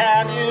nice to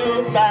have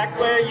you back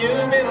where you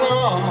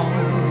belong.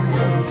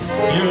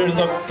 You're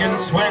looking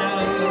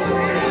swell,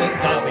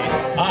 Dolly,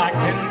 I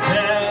can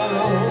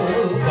tell,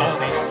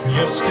 Dolly.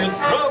 You're still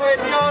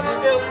growing,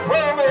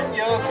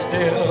 you're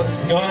still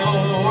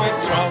going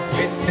strong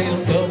with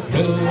the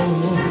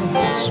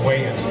blues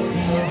swaying.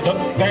 The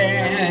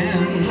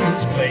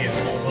band's playing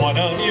one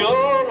of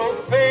your old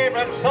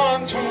favorite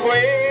songs from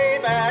way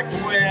back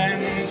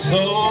when. So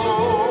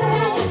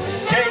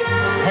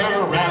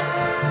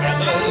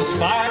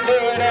find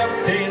an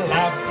empty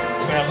lap,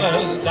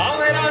 fellas,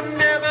 darling, I'll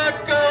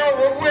never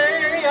go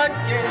away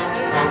again.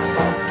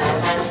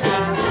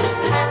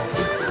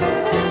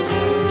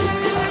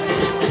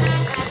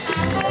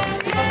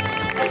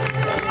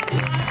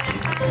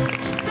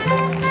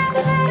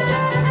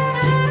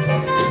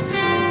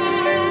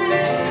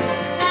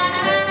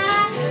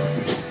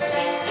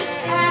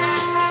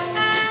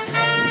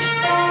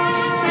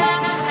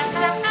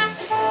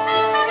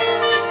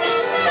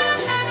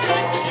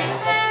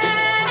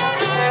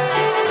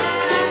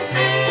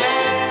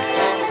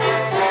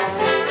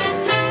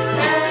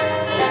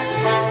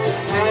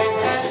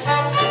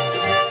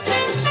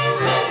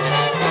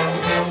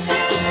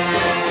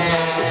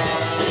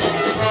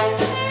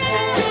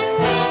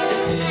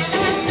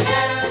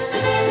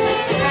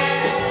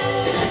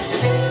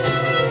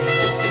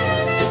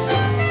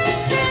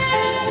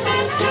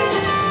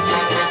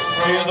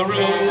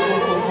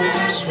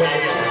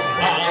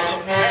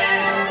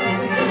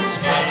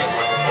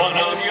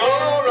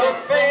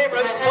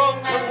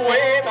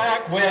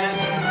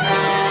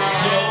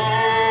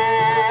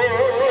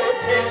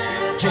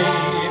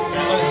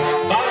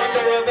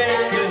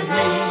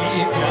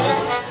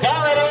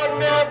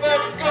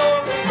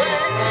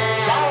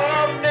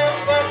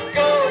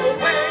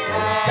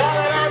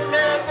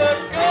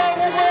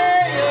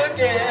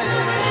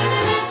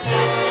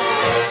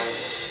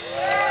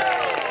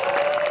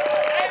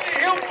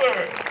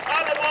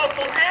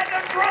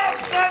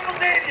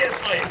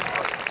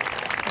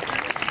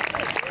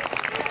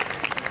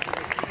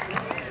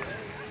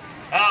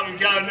 We've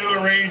got a new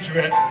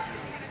arrangement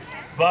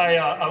by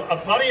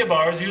a buddy of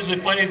ours. Usually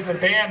plays in the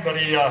band, but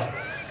he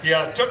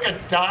took a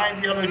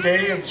dive the other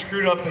day and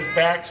screwed up his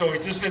back, so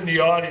he's just in the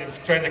audience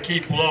trying to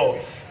keep low.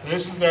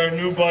 This is our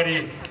new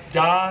buddy,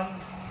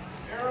 Don.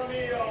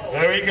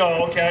 There we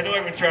go. Okay, I don't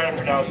even try to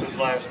pronounce his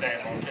last name.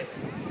 Okay.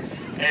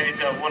 And he's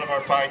one of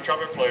our fine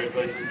trumpet players,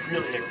 but he's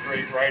really a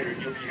great writer.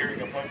 You'll be hearing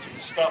a bunch of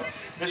his stuff.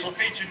 This will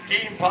feature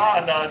Dean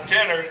Pond on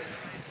tenor,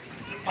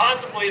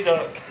 possibly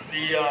the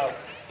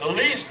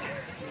least.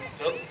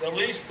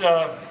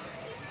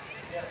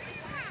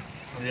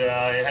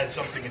 Yeah, I had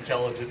something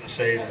intelligent to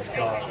say and it's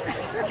gone.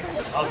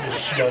 I'll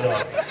just shut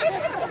up.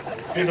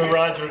 Here's a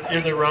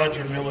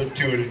Roger Miller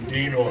tune, and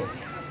Dean will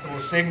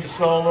sing the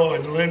solo,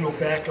 and Lynn will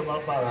back him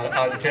up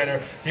on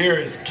tenor. Here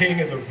is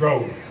King of the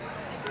Road.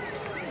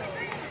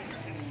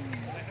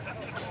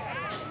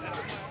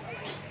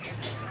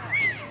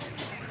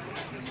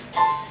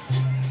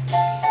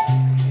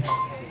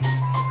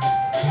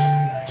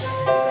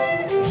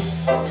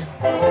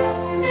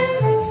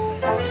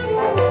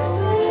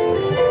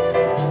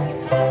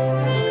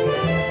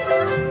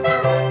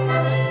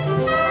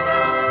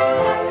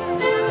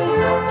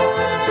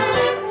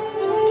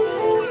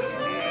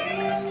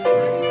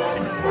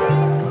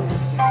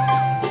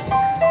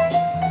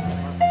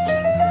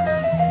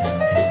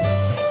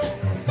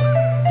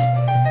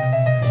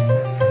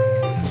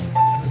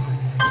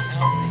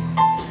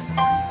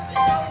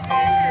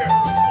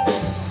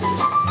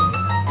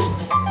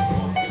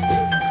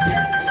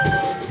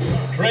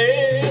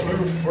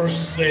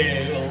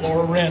 Sale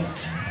or rent,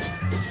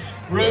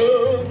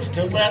 rooms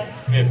to let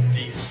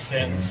 50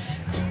 cents,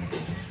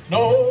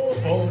 no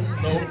phone,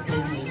 no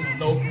pool,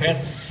 no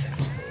pets,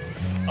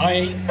 I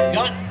ain't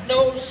got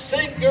no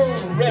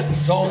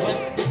cigarettes, all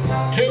but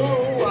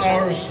 2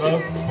 hours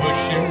of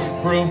pushing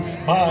broom,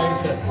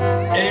 buys a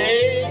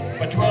 8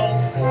 by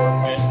 12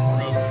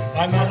 4-bedroom,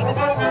 I'm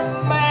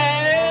a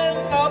man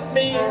of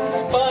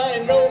means, by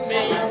no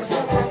means,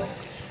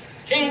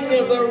 king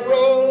of the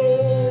road.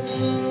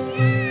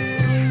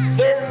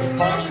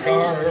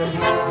 Boxcar,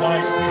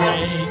 midnight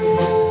train,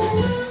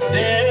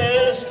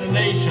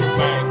 destination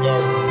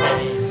Vanguard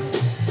rain.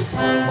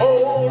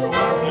 Old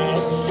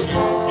suit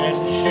and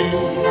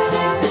shoes.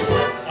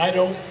 I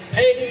don't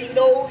pay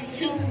no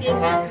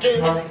union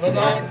dues, but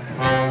I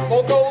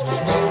will go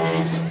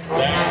smoothies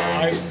that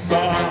I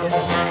found.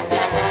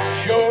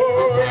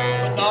 Sure,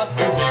 but not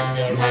too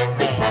big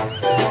around.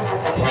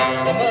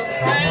 I'm a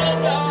man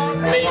of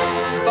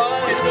means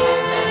by no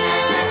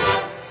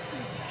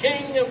means,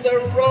 king of the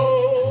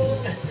road.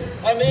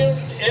 I mean,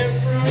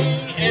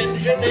 every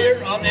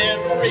engineer on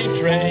every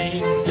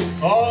train,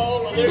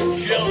 all of their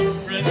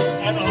children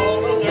and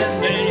all of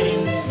their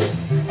names.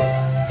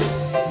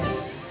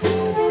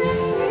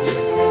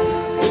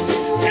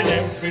 And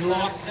every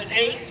lock that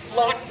ain't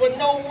locked when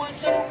no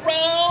one's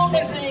around,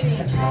 I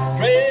sing,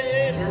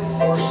 trailer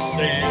for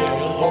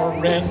sale or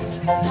rent,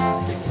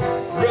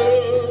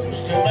 rooms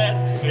to let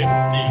 50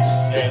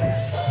 cents.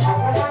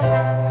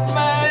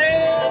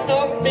 Man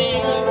of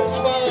means,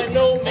 by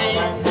no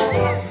means,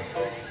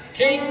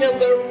 king of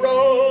the road.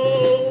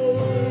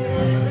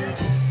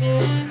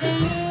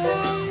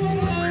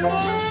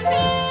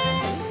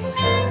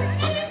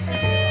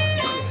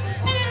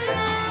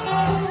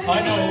 I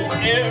know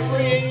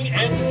every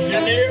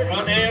engineer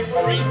on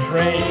every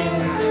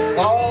train,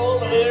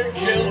 all of their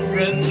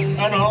children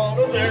and all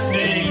of their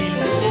names.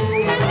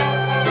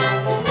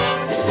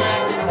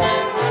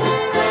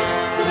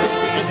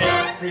 And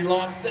every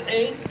lock that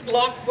ain't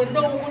locked when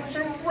no one's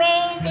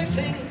around, I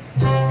sing,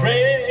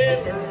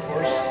 trailer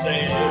for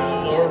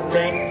sale or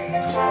rent,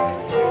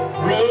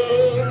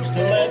 rooms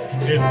to let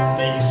 50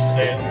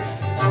 cents.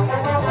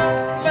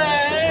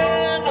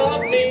 Man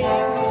of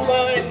means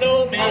by no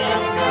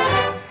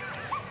means,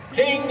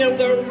 king of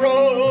the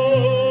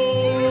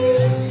road,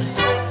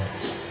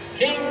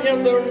 king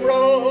of the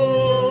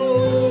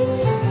road,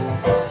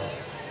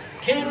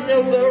 king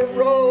of the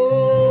road.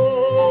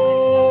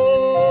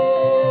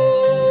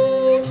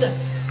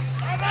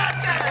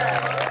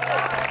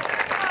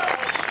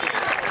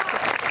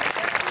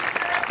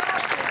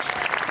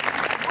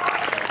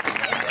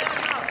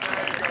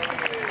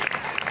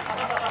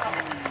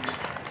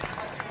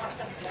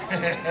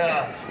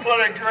 What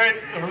a great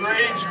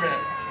arrangement.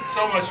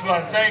 So much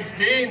fun. Thanks,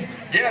 Dean.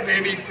 Yeah,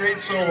 baby. Great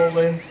solo,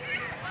 Lynn.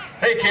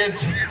 Hey,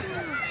 kids.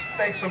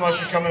 Thanks so much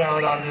for coming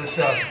out on this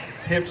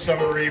hip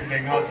summer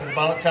evening. Oh, it's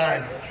about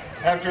time.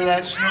 After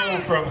that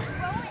snow from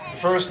the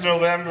 1st of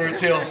November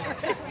till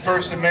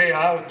 1st of May,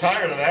 I was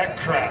tired of that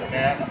crap,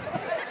 man.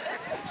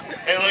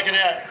 Hey, look at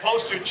that.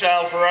 Poster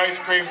child for ice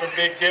cream from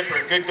Big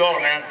Dipper. Good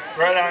going, man.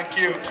 Right on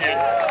cue, kid.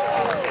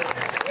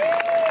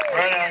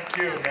 Right on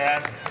cue,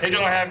 man. They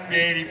don't have to be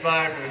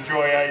 85 to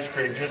enjoy ice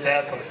cream. Just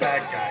ask some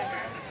fat guy,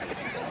 man.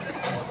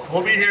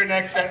 We'll be here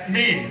next time.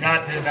 Me,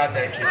 not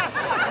that kid.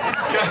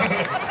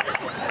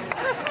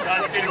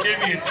 Not gonna get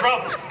me in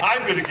trouble.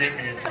 I'm gonna get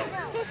me in trouble.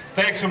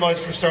 Thanks so much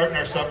for starting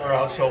our summer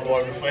out so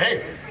wonderfully.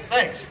 Hey,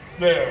 thanks.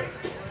 There.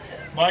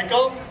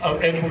 Michael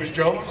of Edwards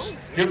Jones.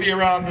 He'll be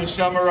around this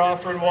summer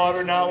offering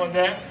water now and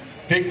then.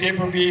 Big Dip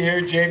will be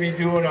here. Jamie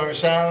doing our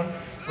sound.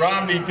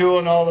 Ron be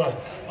doing all the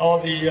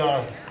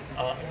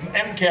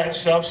MCAT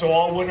stuff. So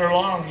all winter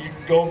long, you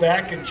can go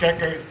back and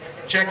check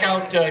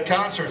out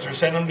concerts or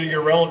send them to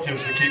your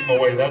relatives to keep them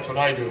away. That's what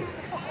I do.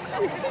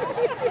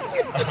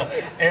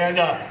 And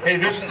hey,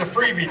 this is a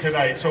freebie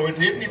tonight, so it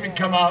didn't even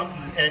come out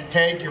and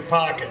tag your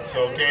pockets,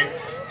 okay?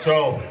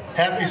 So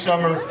happy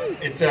summer.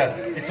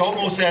 It's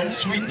almost that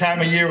sweet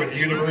time of year where the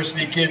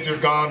university kids are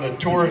gone. The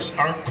tourists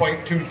aren't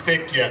quite too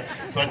thick yet,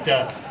 but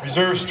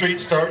Reserve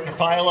Street's starting to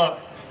pile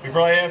up. We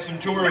probably have some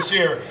tourists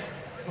here.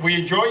 We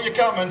enjoy you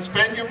coming,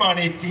 spend your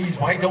money. Geez,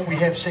 why don't we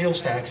have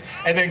sales tax?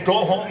 And then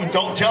go home and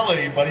don't tell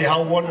anybody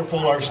how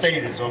wonderful our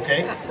state is,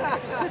 okay?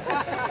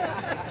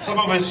 Some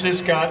of us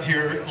just got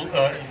here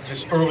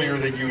just earlier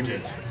than you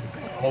did.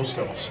 Most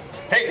of us.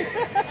 Hey,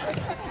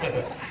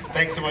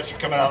 thanks so much for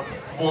coming out.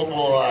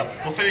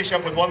 We'll finish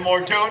up with one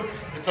more tune.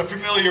 It's a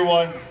familiar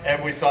one,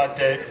 and we thought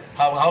that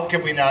how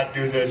can we not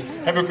do this?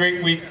 Have a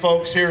great week,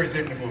 folks. Here is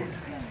In the Mood.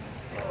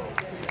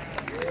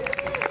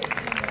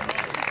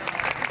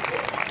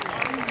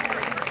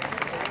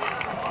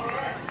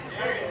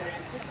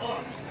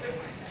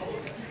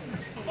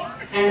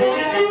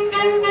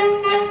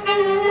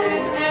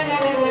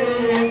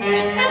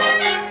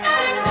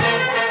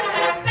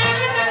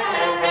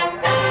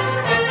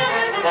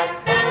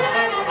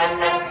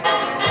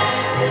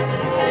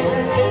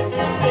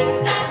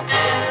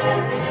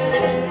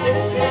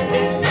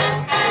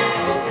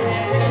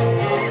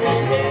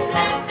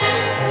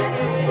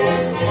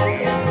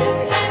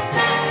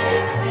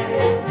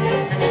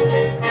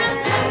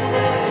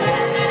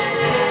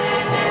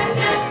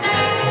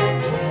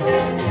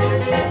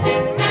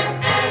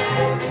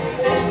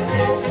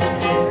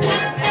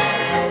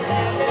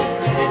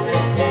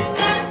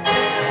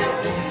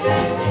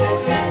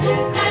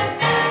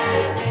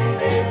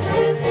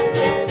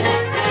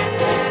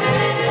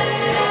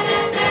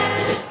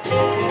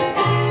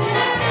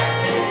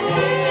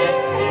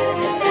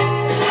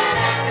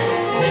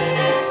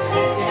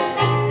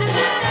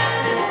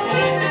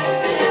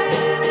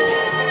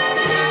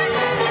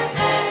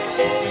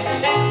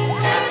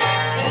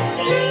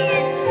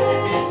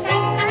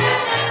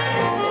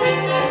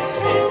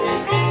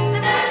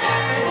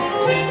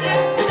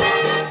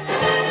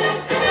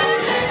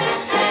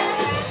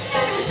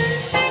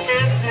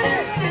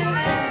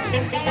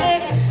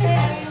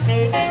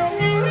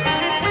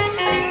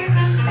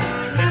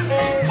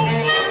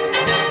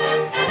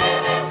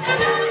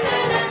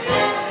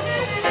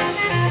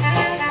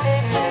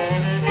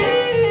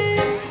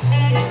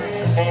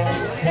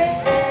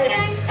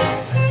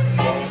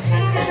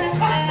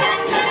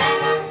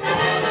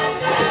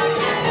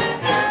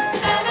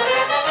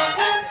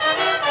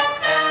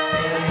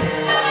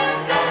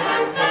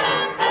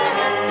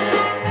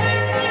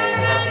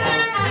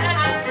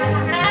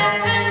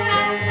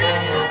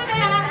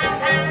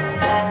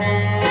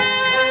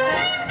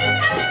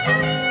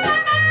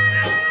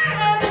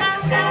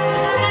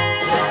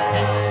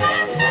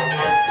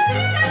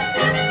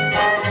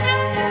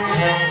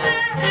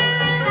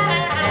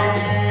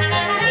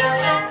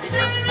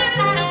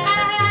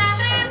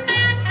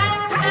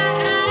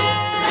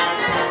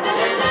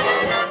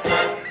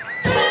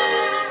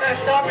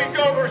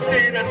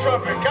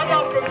 Trumpet. Come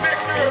up from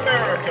Victor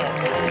America.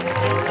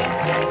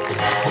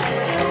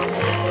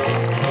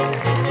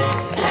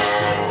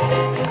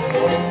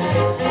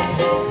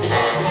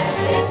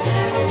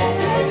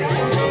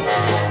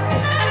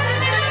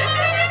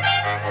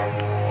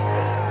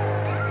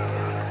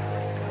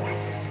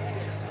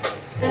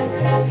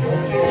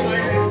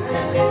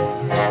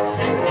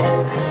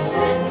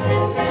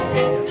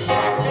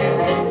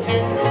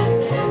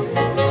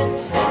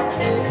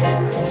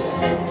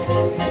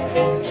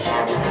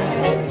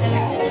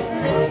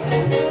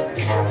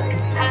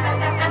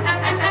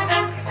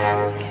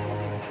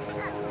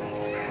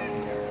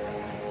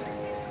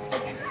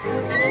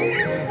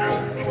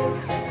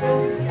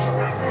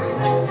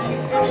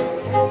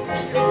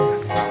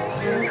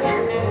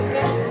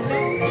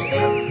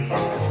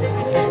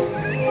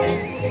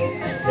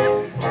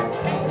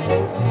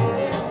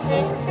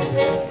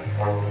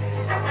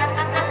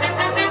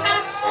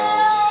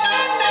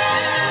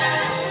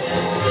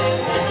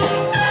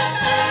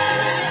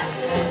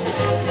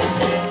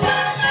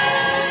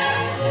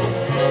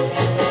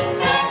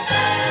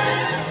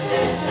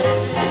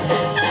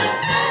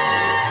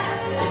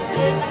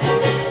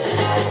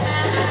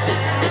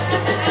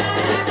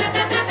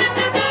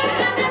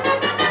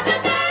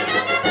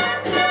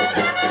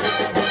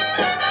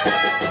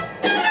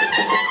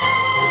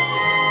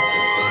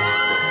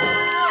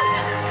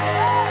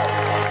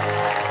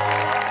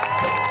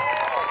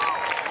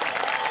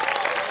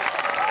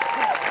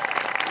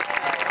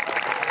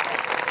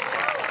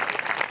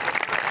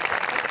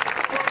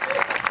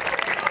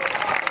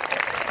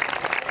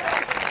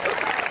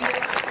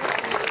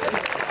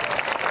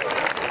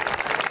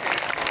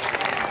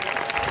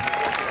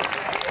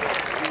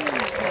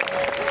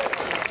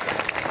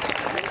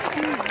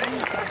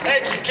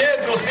 Thank you,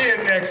 kids. We'll see you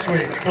next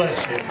week. Bless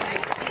you.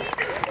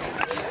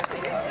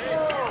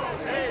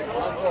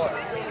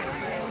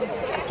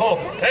 Oh,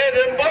 hey,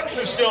 them books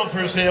are still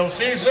for sale.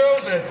 See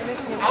those?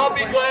 And I'll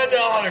be glad to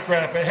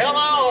autograph it. Hell,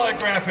 I'll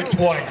autograph it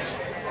twice.